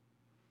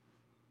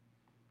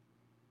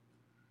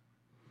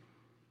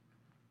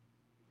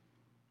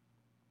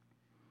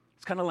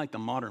 It's kind of like the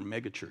modern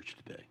megachurch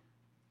today.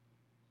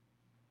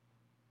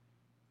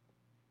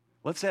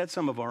 Let's add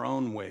some of our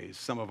own ways,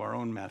 some of our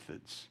own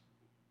methods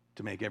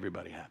to make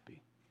everybody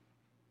happy.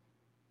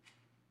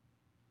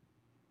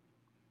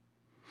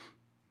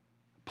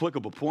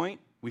 Applicable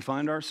point, we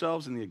find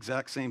ourselves in the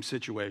exact same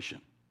situation.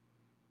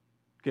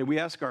 Okay, we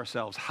ask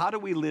ourselves, how do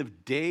we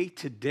live day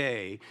to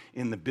day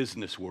in the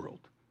business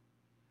world?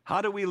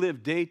 How do we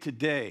live day to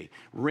day,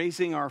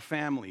 raising our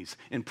families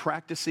and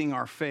practicing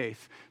our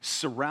faith,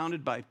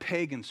 surrounded by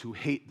pagans who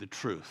hate the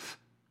truth?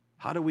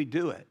 How do we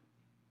do it?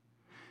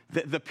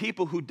 The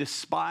people who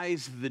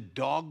despise the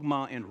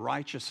dogma and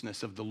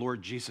righteousness of the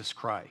Lord Jesus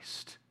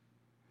Christ.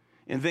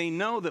 And they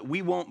know that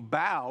we won't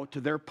bow to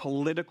their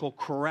politically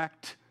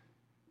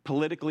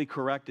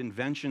correct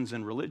inventions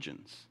and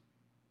religions.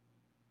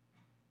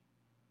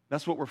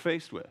 That's what we're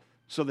faced with.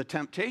 So the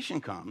temptation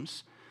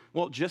comes,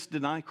 well, just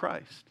deny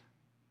Christ.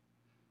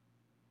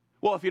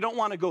 Well, if you don't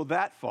want to go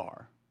that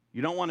far,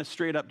 you don't want to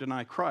straight up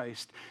deny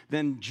Christ,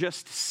 then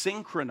just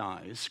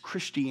synchronize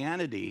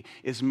Christianity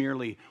is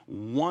merely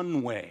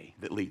one way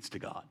that leads to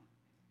God.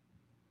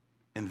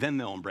 And then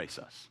they'll embrace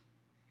us.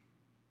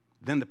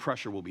 Then the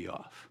pressure will be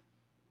off.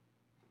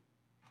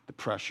 The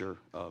pressure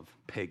of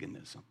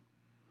paganism.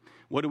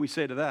 What do we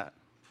say to that?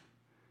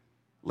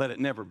 Let it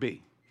never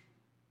be.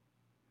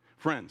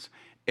 Friends,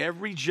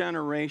 every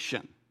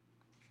generation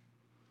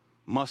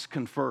must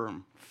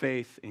confirm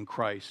faith in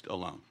Christ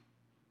alone.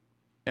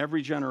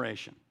 Every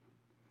generation.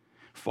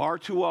 Far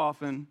too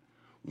often,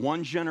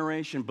 one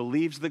generation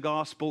believes the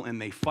gospel and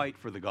they fight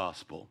for the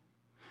gospel.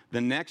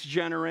 The next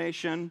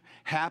generation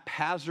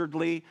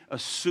haphazardly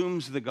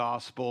assumes the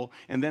gospel,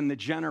 and then the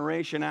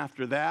generation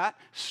after that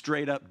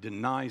straight up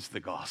denies the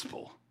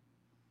gospel.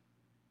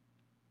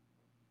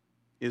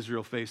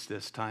 Israel faced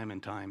this time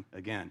and time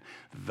again.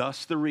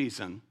 Thus the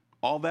reason,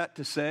 all that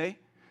to say,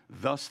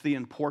 thus the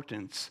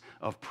importance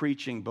of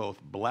preaching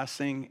both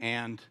blessing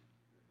and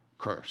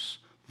curse,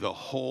 the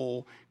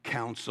whole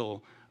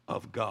counsel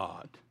of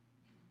God.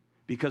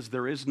 Because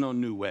there is no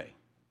new way.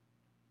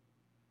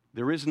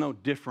 There is no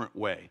different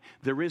way.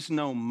 There is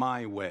no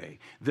my way.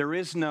 There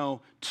is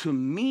no to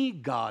me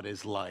God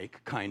is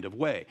like kind of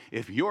way.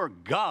 If your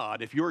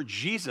God, if your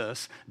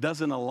Jesus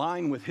doesn't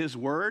align with his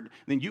word,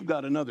 then you've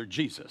got another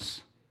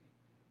Jesus.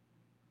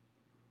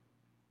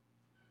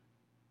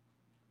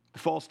 The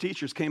false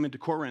teachers came into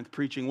Corinth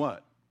preaching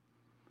what?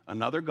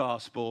 Another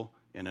gospel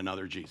and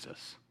another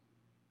Jesus.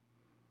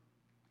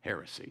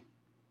 Heresy.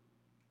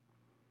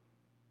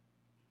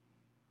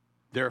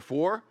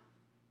 Therefore,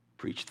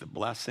 preach the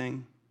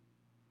blessing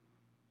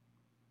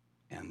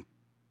and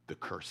the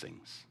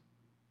cursings.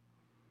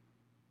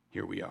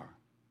 here we are.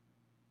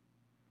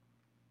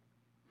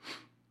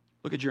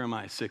 Look at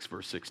Jeremiah 6,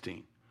 verse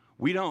 16.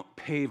 We don't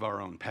pave our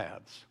own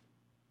paths.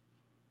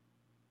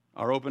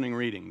 Our opening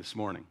reading this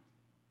morning.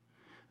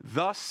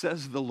 Thus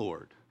says the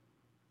Lord,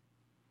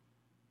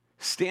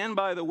 stand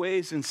by the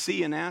ways and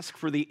see and ask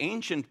for the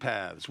ancient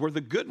paths where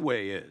the good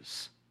way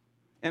is,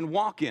 and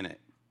walk in it.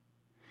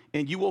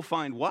 And you will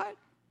find what?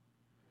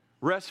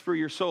 Rest for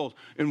your souls.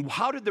 And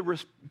how did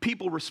the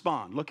people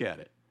respond? Look at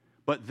it.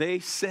 But they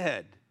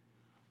said,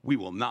 we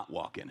will not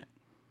walk in it.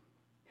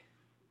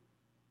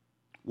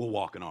 We'll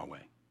walk in our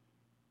way.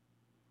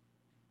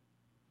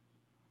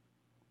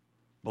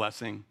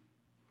 Blessing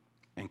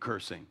and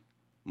cursing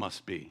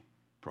must be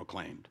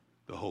proclaimed,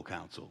 the whole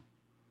counsel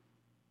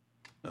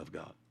of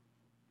God.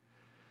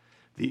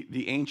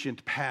 The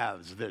ancient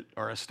paths that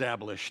are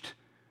established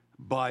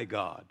by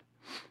God.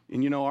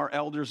 And you know, our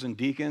elders and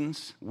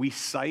deacons, we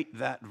cite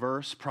that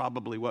verse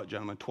probably what,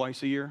 gentlemen,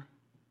 twice a year?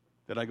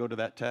 Did I go to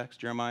that text,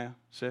 Jeremiah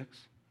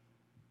 6?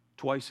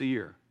 Twice a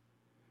year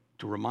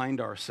to remind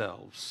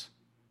ourselves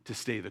to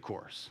stay the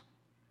course.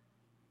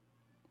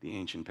 The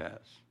ancient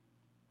paths.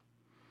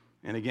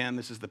 And again,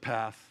 this is the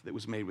path that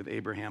was made with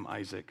Abraham,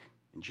 Isaac,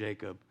 and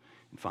Jacob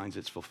and finds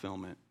its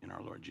fulfillment in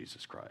our Lord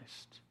Jesus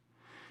Christ.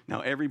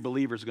 Now, every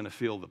believer is going to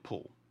feel the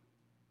pull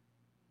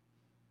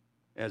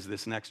as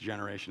this next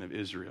generation of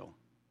Israel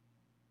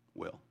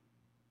will.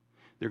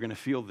 They're going to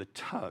feel the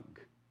tug,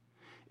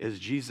 as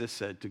Jesus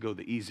said, to go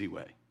the easy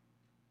way,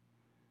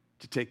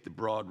 to take the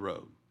broad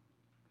road,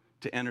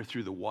 to enter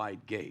through the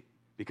wide gate.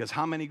 Because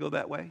how many go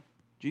that way,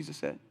 Jesus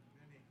said?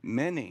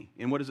 Many.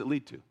 And what does it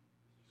lead to?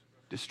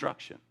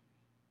 Destruction.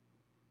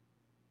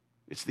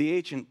 It's the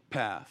ancient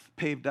path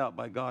paved out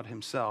by God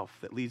himself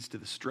that leads to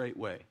the straight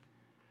way,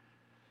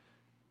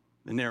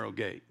 the narrow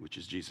gate, which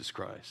is Jesus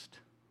Christ.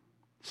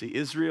 See,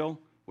 Israel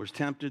was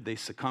tempted, they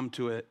succumbed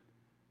to it,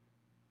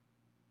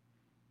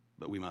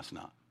 but we must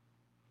not.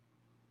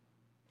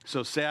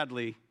 So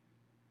sadly,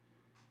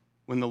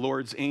 when the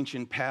Lord's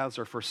ancient paths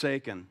are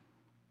forsaken,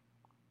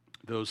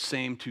 those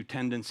same two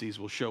tendencies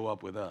will show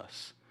up with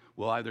us.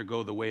 We'll either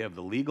go the way of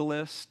the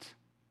legalist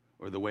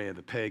or the way of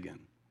the pagan.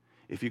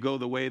 If you go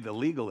the way of the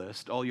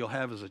legalist, all you'll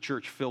have is a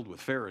church filled with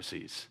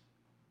Pharisees.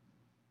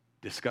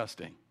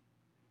 Disgusting.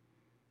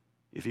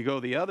 If you go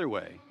the other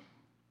way,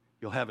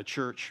 you'll have a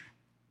church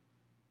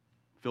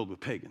filled with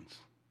pagans,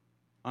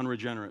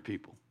 unregenerate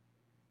people.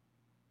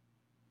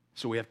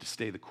 So we have to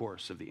stay the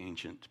course of the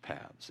ancient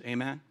paths.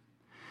 Amen?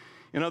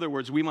 In other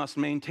words, we must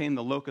maintain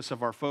the locus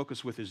of our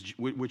focus,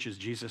 which is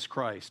Jesus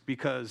Christ,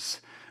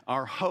 because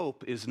our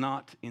hope is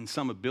not in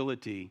some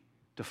ability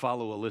to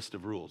follow a list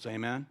of rules.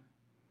 Amen?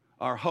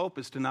 Our hope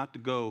is not to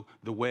go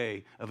the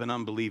way of an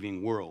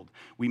unbelieving world.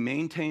 We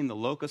maintain the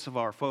locus of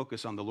our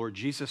focus on the Lord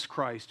Jesus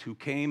Christ, who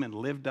came and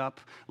lived out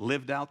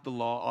the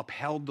law,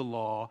 upheld the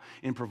law,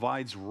 and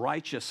provides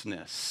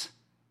righteousness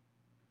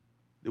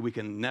that we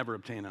can never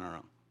obtain on our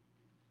own.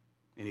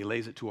 And he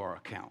lays it to our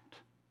account,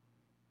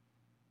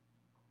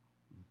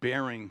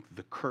 bearing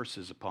the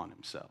curses upon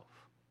himself.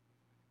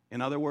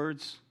 In other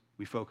words,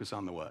 we focus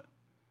on the what?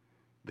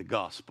 The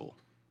gospel,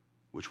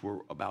 which we're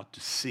about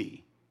to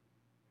see,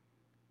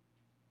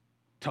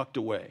 tucked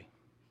away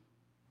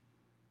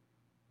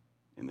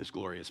in this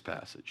glorious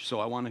passage.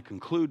 So I want to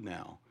conclude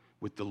now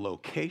with the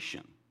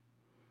location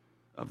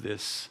of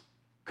this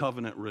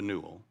covenant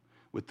renewal,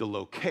 with the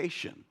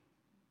location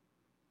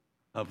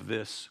of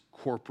this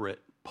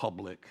corporate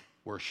public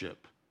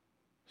worship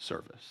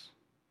service.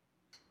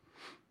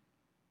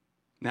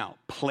 Now,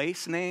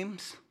 place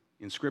names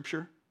in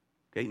Scripture,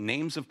 okay,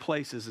 names of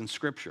places in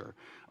Scripture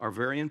are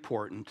very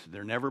important.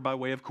 They're never by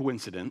way of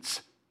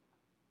coincidence,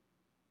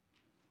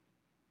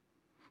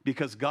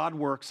 because God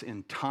works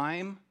in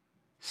time,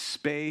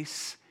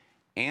 space,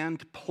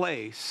 and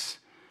place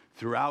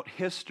throughout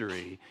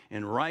history.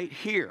 And right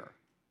here,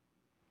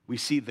 we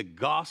see the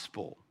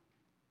gospel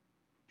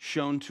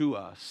shown to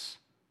us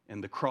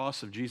and the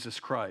cross of Jesus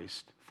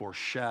Christ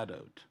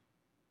foreshadowed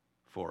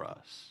for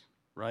us.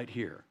 Right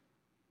here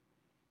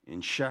in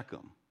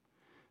Shechem,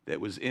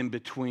 that was in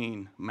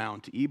between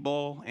Mount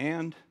Ebal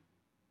and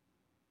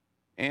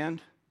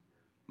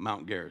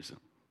Mount Gerizim.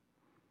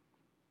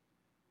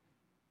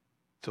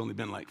 It's only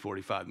been like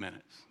 45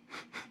 minutes.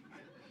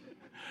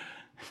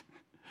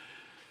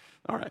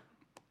 All right.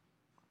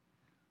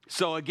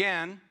 So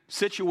again,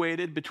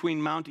 situated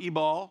between Mount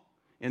Ebal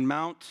and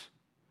Mount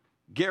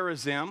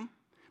Gerizim.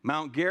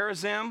 Mount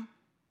Gerizim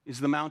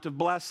is the Mount of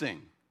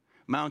blessing.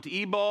 Mount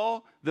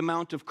Ebal, the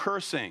Mount of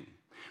cursing.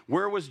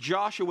 Where was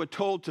Joshua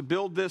told to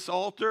build this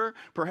altar?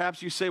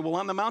 Perhaps you say, well,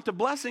 on the Mount of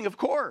blessing, of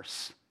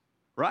course.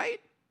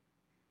 Right?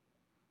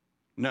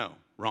 No,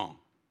 wrong.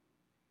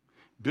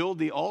 Build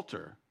the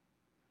altar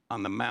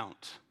on the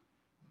Mount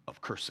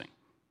of cursing.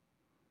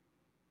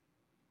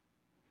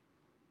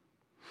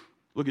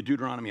 Look at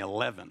Deuteronomy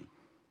 11,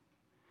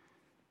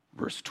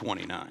 verse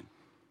 29.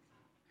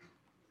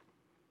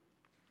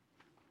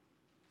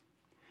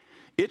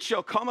 It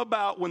shall come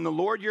about when the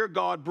Lord your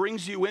God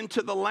brings you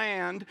into the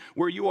land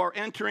where you are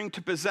entering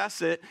to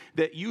possess it,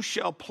 that you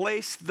shall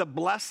place the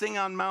blessing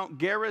on Mount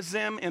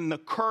Gerizim and the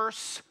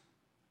curse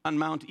on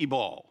Mount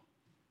Ebal.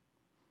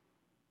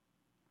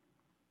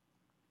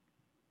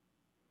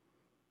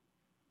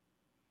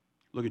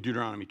 Look at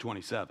Deuteronomy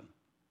 27,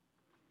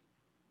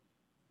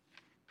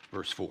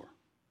 verse 4.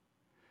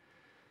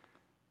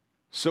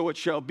 So it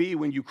shall be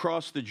when you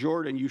cross the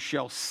Jordan, you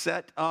shall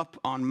set up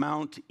on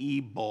Mount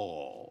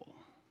Ebal,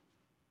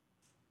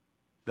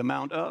 the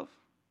mount of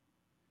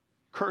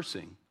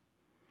cursing,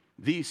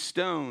 these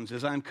stones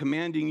as I'm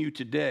commanding you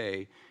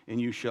today, and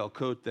you shall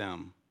coat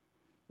them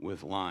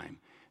with lime.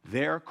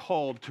 They're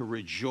called to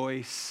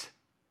rejoice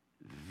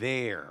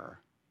there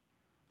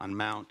on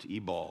Mount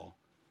Ebal,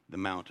 the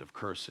mount of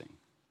cursing.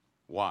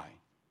 Why?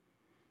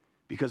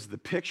 Because the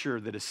picture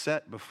that is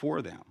set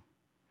before them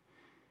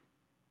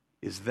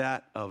is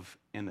that of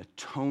an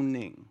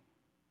atoning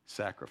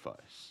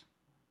sacrifice.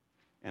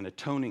 An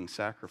atoning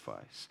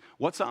sacrifice.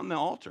 What's on the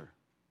altar?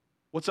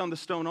 What's on the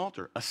stone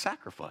altar? A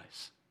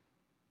sacrifice.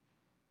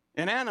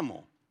 An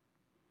animal.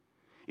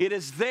 It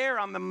is there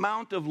on the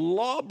mount of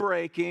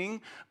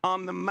law-breaking,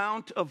 on the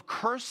mount of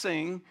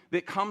cursing,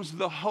 that comes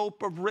the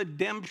hope of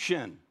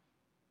redemption.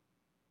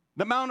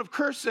 The mount of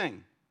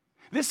cursing.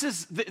 This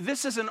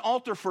is an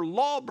altar for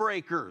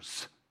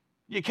lawbreakers.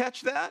 You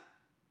catch that?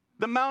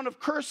 The mount of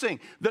cursing.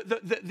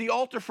 The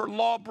altar for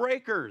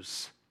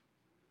lawbreakers.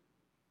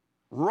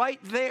 Right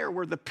there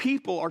where the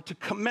people are to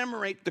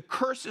commemorate the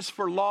curses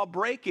for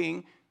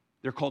law-breaking,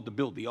 they're called to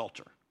build the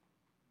altar,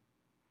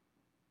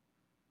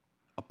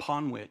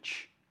 upon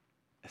which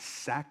a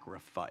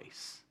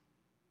sacrifice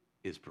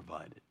is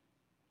provided.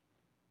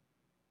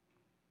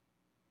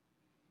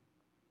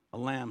 A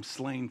lamb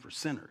slain for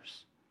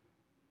sinners.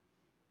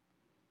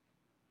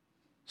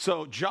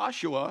 So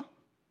Joshua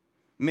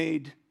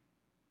made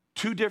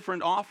 2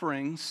 different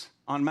offerings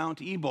on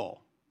Mount Ebal,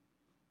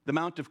 the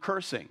Mount of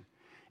Cursing.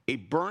 A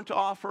burnt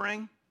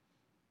offering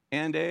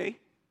and a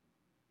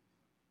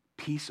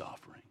peace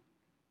offering.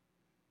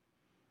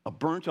 A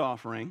burnt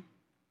offering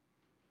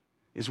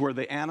is where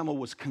the animal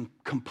was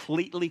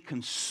completely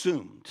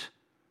consumed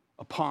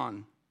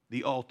upon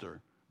the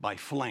altar by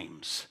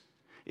flames.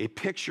 A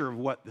picture of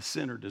what the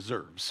sinner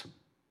deserves.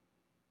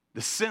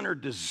 The sinner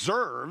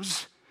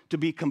deserves to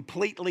be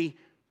completely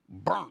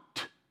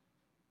burnt,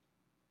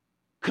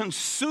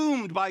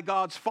 consumed by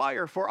God's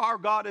fire, for our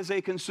God is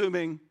a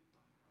consuming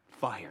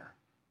fire.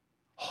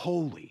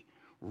 Holy,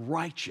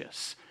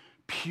 righteous,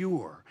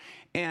 pure.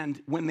 And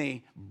when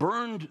they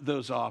burned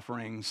those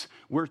offerings,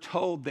 we're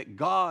told that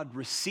God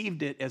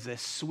received it as a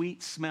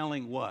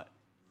sweet-smelling what?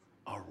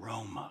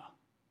 Aroma.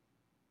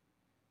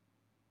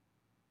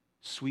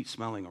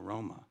 Sweet-smelling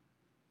aroma.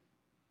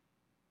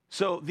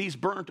 So these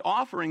burnt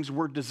offerings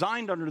were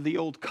designed under the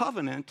old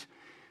covenant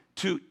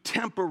to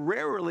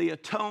temporarily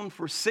atone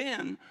for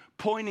sin,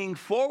 pointing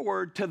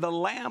forward to the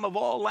Lamb of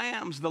all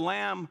lambs, the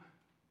Lamb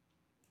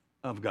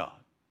of God,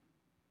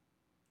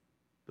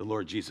 the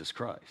Lord Jesus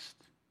Christ.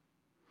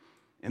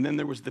 And then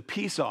there was the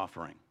peace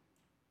offering,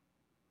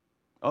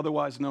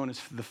 otherwise known as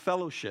the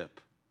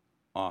fellowship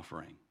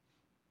offering.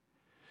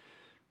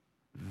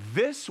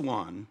 This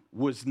one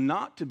was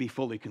not to be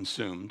fully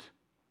consumed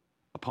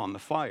upon the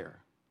fire.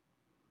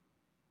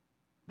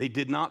 They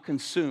did not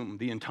consume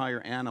the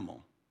entire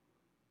animal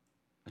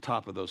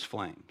atop of those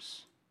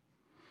flames.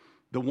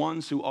 The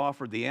ones who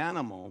offered the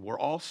animal were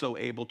also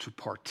able to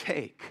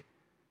partake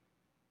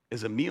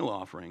as a meal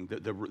offering,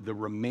 the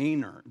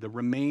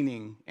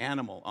remaining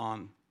animal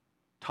on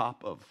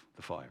top of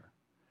the fire.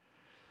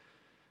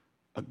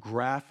 A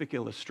graphic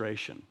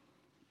illustration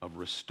of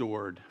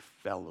restored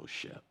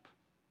fellowship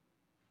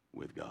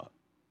with God.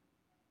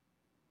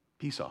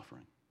 Peace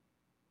offering.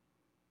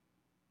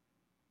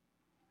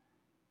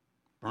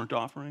 Burnt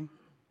offering,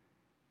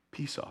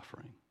 peace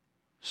offering.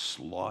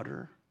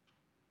 Slaughter,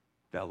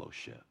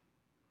 fellowship.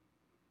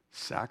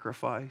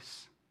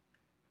 Sacrifice,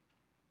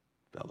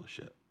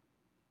 fellowship.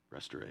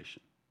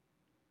 Restoration.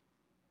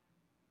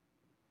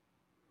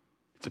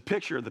 It's a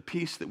picture of the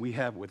peace that we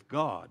have with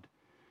God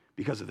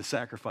because of the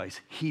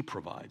sacrifice He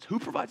provides. Who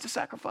provides the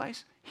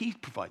sacrifice? He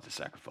provides the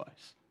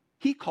sacrifice.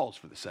 He calls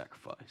for the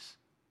sacrifice.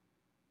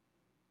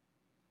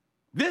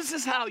 This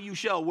is how you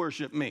shall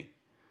worship me.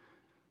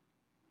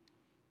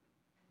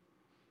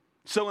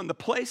 So in the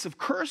place of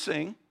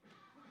cursing,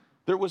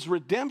 there was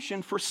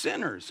redemption for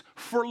sinners,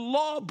 for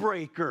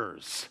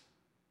lawbreakers.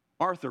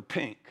 Arthur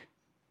Pink,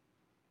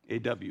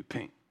 A.W.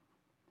 Pink.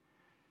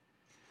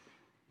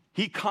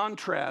 He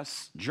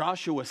contrasts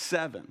Joshua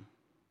 7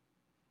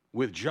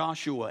 with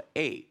Joshua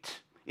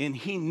 8, and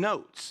he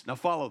notes, now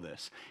follow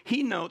this,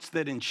 he notes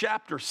that in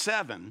chapter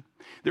 7,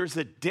 there's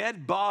a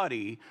dead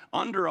body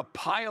under a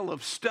pile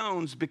of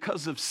stones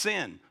because of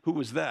sin. Who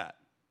was that?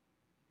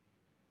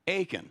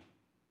 Achan.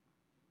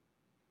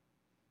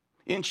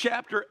 In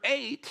chapter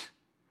 8,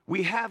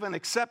 we have an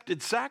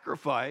accepted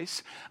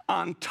sacrifice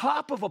on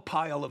top of a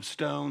pile of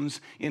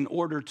stones in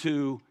order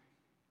to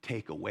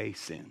take away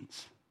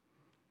sins.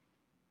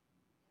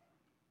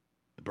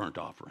 The burnt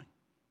offering.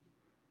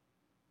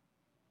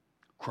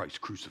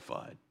 Christ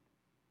crucified.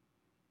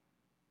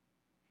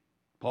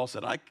 Paul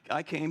said,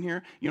 I came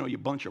here, you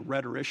bunch of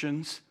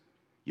rhetoricians,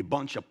 you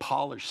bunch of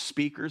polished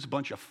speakers, a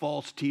bunch of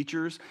false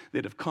teachers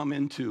that have come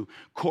into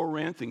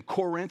Corinth. And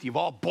Corinth, you've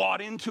all bought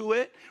into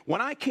it.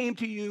 When I came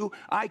to you,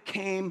 I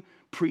came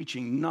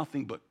preaching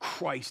nothing but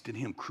Christ and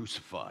him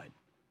crucified,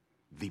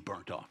 the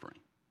burnt offering,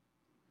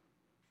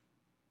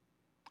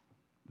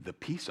 the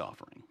peace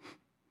offering.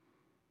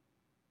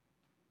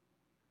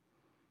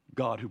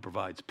 God who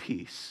provides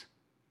peace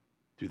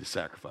through the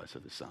sacrifice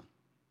of his Son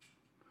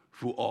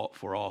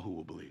for all who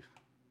will believe.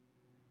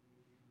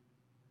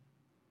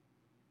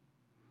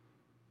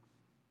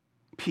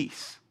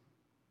 Peace.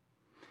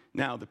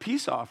 Now, the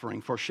peace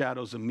offering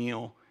foreshadows a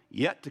meal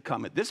yet to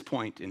come at this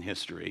point in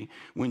history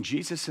when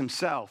Jesus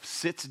himself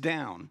sits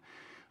down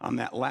on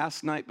that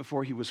last night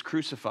before he was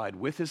crucified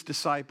with his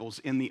disciples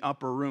in the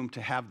upper room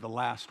to have the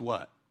last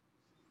what?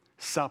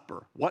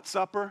 Supper. What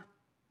supper?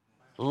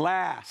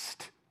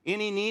 Last.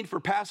 Any need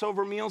for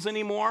Passover meals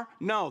anymore?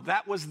 No,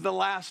 that was the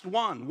last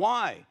one.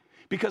 Why?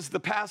 Because the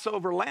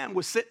Passover lamb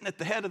was sitting at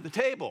the head of the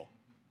table.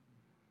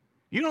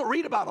 You don't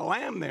read about a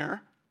lamb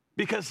there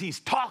because he's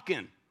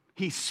talking,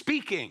 he's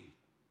speaking.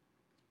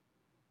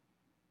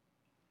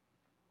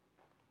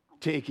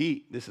 Take,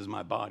 eat, this is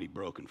my body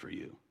broken for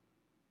you.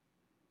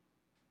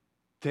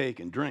 Take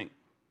and drink,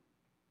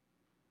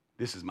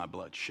 this is my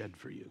blood shed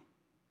for you.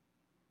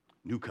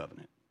 New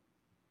covenant,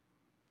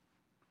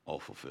 all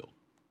fulfilled.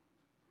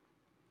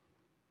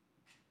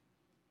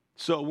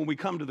 So when we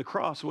come to the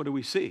cross, what do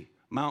we see?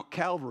 Mount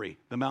Calvary,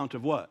 the mount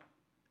of what?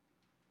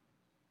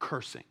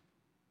 Cursing.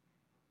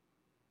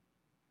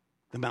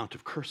 The mount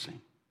of cursing.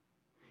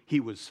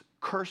 He was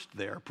cursed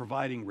there,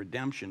 providing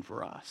redemption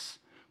for us.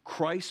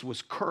 Christ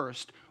was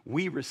cursed,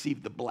 we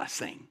received the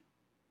blessing.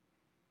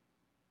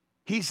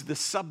 He's the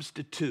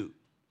substitute.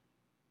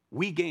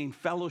 We gain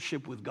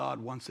fellowship with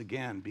God once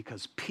again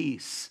because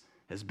peace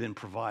has been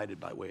provided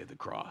by way of the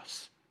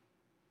cross.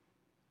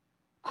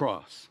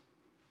 Cross.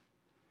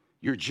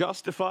 You're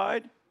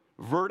justified.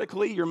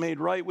 Vertically, you're made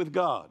right with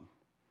God.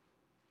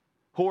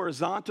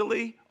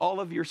 Horizontally, all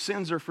of your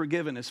sins are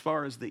forgiven as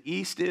far as the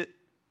east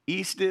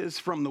is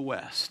from the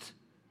west.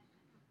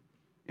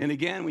 And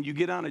again, when you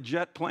get on a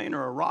jet plane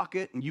or a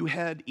rocket and you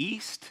head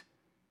east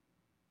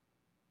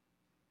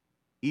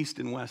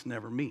and west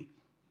never meet.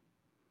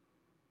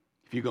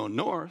 If you go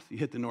north, you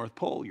hit the North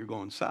Pole, you're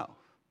going south.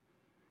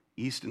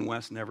 East and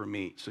west never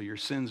meet. So your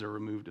sins are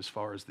removed as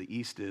far as the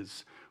east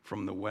is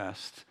from the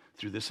west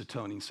through this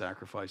atoning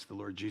sacrifice, the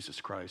Lord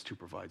Jesus Christ, who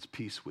provides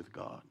peace with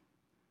God.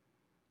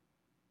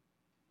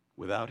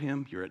 Without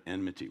him, you're at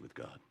enmity with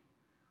God.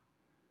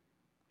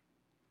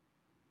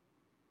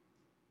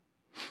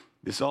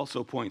 This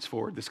also points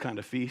forward, this kind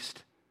of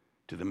feast,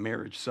 to the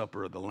marriage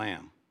supper of the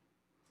Lamb,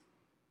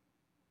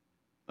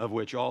 of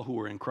which all who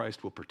are in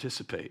Christ will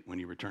participate when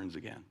he returns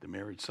again. The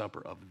marriage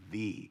supper of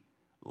the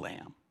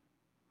Lamb,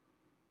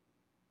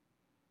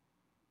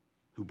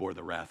 who bore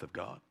the wrath of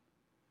God,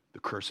 the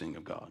cursing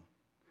of God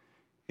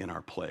in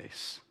our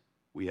place.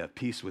 We have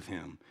peace with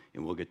him,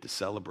 and we'll get to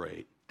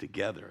celebrate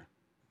together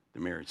the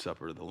marriage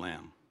supper of the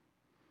Lamb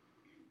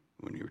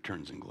when he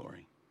returns in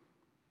glory.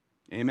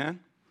 Amen?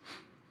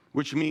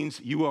 Which means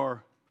you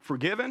are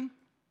forgiven,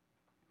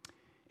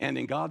 and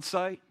in God's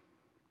sight,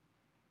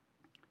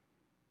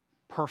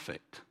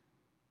 perfect.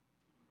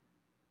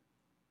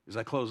 As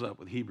I close up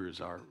with Hebrews,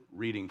 our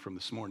reading from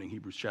this morning,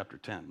 Hebrews chapter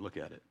 10, look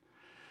at it.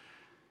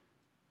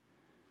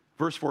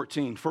 Verse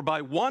 14, for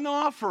by one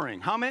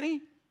offering, how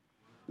many?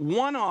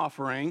 One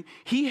offering,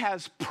 he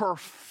has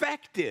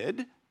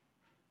perfected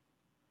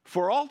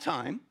for all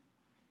time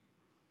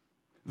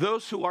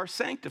those who are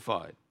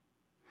sanctified.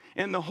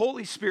 And the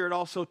Holy Spirit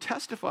also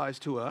testifies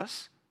to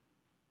us,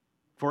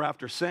 for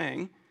after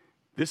saying,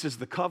 this is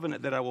the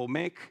covenant that I will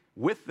make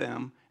with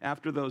them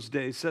after those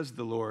days, says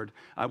the Lord,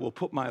 I will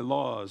put my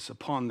laws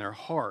upon their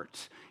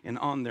heart, and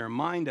on their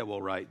mind I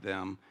will write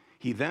them.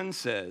 He then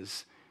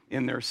says,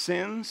 in their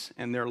sins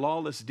and their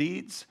lawless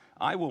deeds,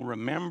 I will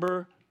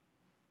remember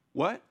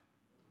what?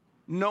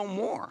 No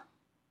more.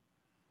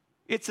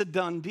 It's a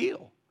done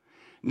deal.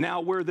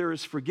 Now, where there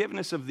is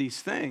forgiveness of these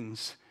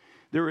things,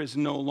 there is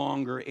no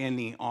longer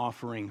any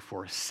offering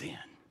for sin.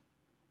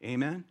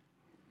 Amen?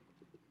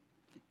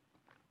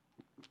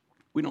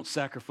 We don't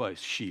sacrifice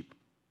sheep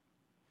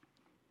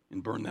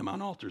and burn them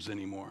on altars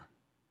anymore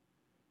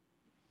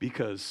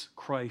because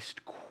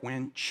Christ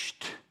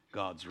quenched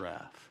God's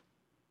wrath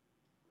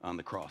on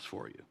the cross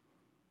for you.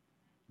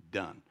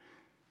 Done.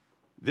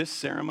 This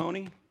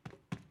ceremony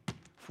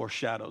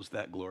foreshadows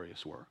that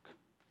glorious work.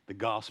 The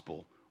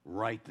gospel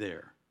right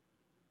there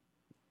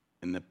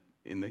in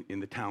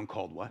the town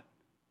called what?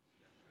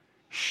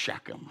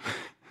 Shechem.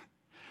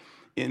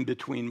 In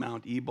between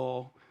Mount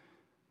Ebal,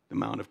 the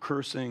Mount of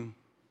Cursing,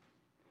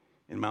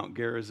 and Mount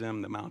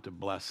Gerizim, the Mount of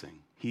Blessing.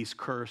 He's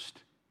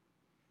cursed.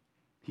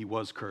 He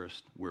was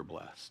cursed. We're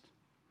blessed.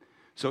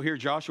 So here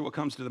Joshua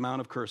comes to the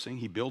Mount of Cursing.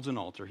 He builds an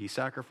altar. He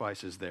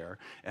sacrifices there.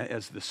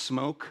 As the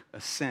smoke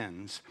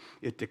ascends,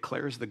 it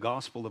declares the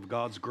gospel of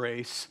God's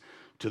grace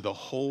to the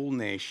whole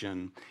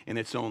nation, and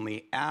it's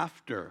only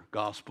after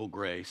gospel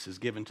grace is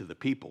given to the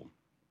people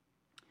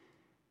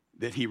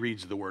that he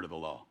reads the word of the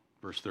law.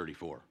 Verse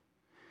 34.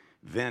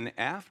 Then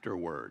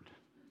afterward,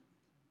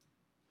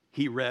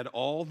 he read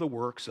all the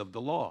works of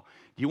the law.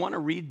 Do you want to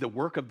read the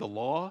work of the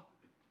law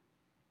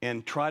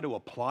and try to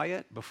apply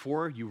it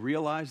before you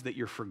realize that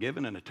you're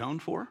forgiven and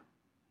atoned for?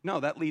 No,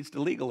 that leads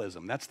to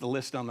legalism. That's the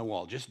list on the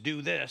wall. Just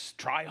do this,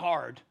 try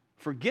hard.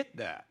 Forget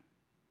that.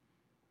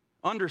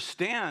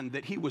 Understand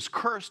that he was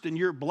cursed and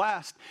you're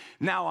blessed.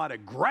 Now, out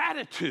of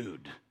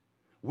gratitude,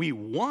 we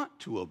want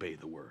to obey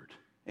the word.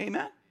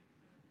 Amen?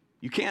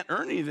 You can't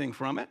earn anything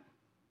from it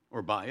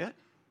or buy it,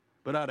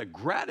 but out of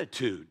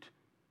gratitude,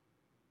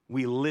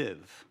 we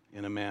live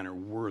in a manner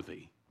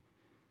worthy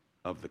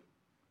of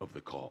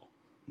the call.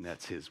 And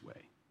that's his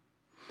way.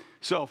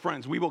 So,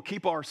 friends, we will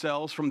keep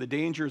ourselves from the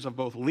dangers of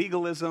both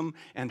legalism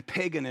and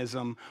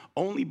paganism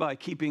only by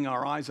keeping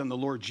our eyes on the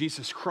Lord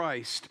Jesus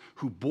Christ,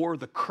 who bore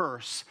the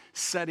curse,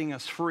 setting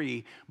us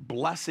free,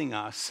 blessing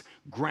us,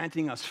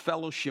 granting us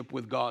fellowship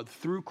with God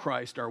through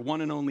Christ, our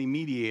one and only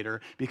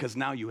mediator, because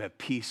now you have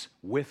peace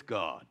with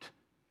God,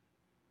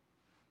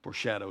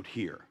 foreshadowed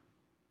here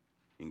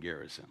in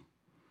Gerizim.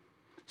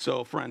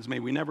 So, friends, may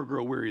we never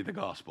grow weary of the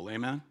gospel.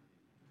 Amen?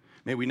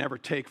 May we never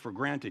take for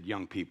granted,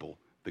 young people,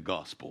 the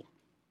gospel.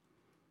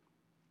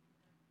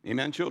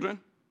 Amen,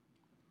 children?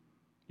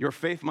 Your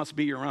faith must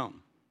be your own.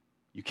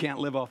 You can't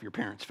live off your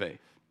parents'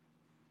 faith.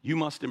 You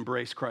must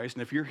embrace Christ.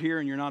 And if you're here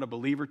and you're not a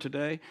believer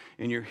today,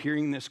 and you're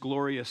hearing this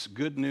glorious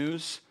good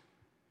news,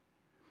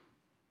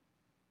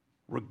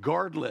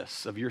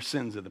 regardless of your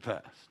sins of the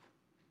past,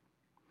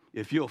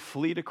 if you'll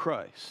flee to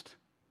Christ,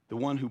 the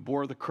one who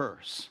bore the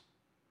curse,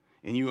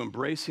 and you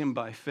embrace him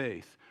by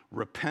faith,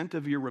 repent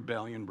of your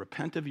rebellion,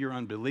 repent of your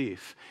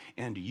unbelief,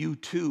 and you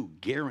too,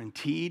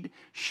 guaranteed,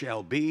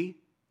 shall be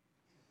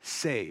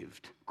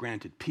saved,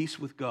 granted peace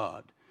with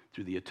God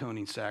through the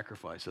atoning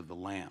sacrifice of the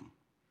Lamb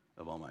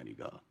of Almighty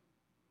God.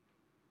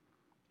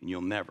 And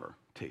you'll never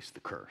taste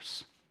the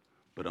curse,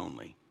 but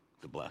only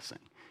the blessing.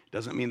 It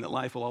doesn't mean that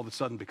life will all of a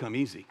sudden become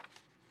easy.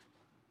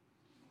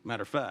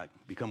 Matter of fact,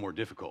 become more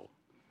difficult.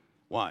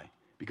 Why?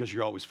 Because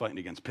you're always fighting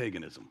against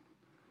paganism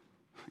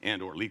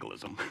and or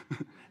legalism.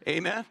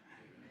 Amen?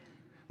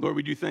 Lord,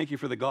 we do thank you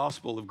for the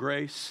gospel of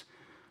grace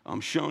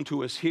shown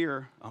to us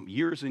here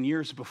years and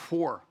years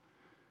before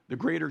the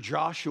greater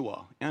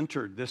Joshua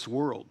entered this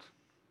world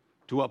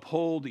to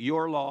uphold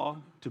your law,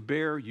 to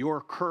bear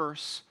your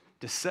curse,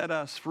 to set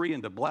us free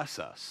and to bless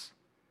us.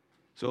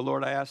 So,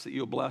 Lord, I ask that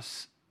you'll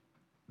bless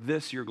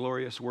this, your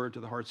glorious word, to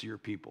the hearts of your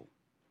people.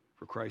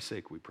 For Christ's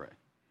sake we pray.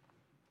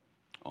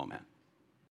 Amen.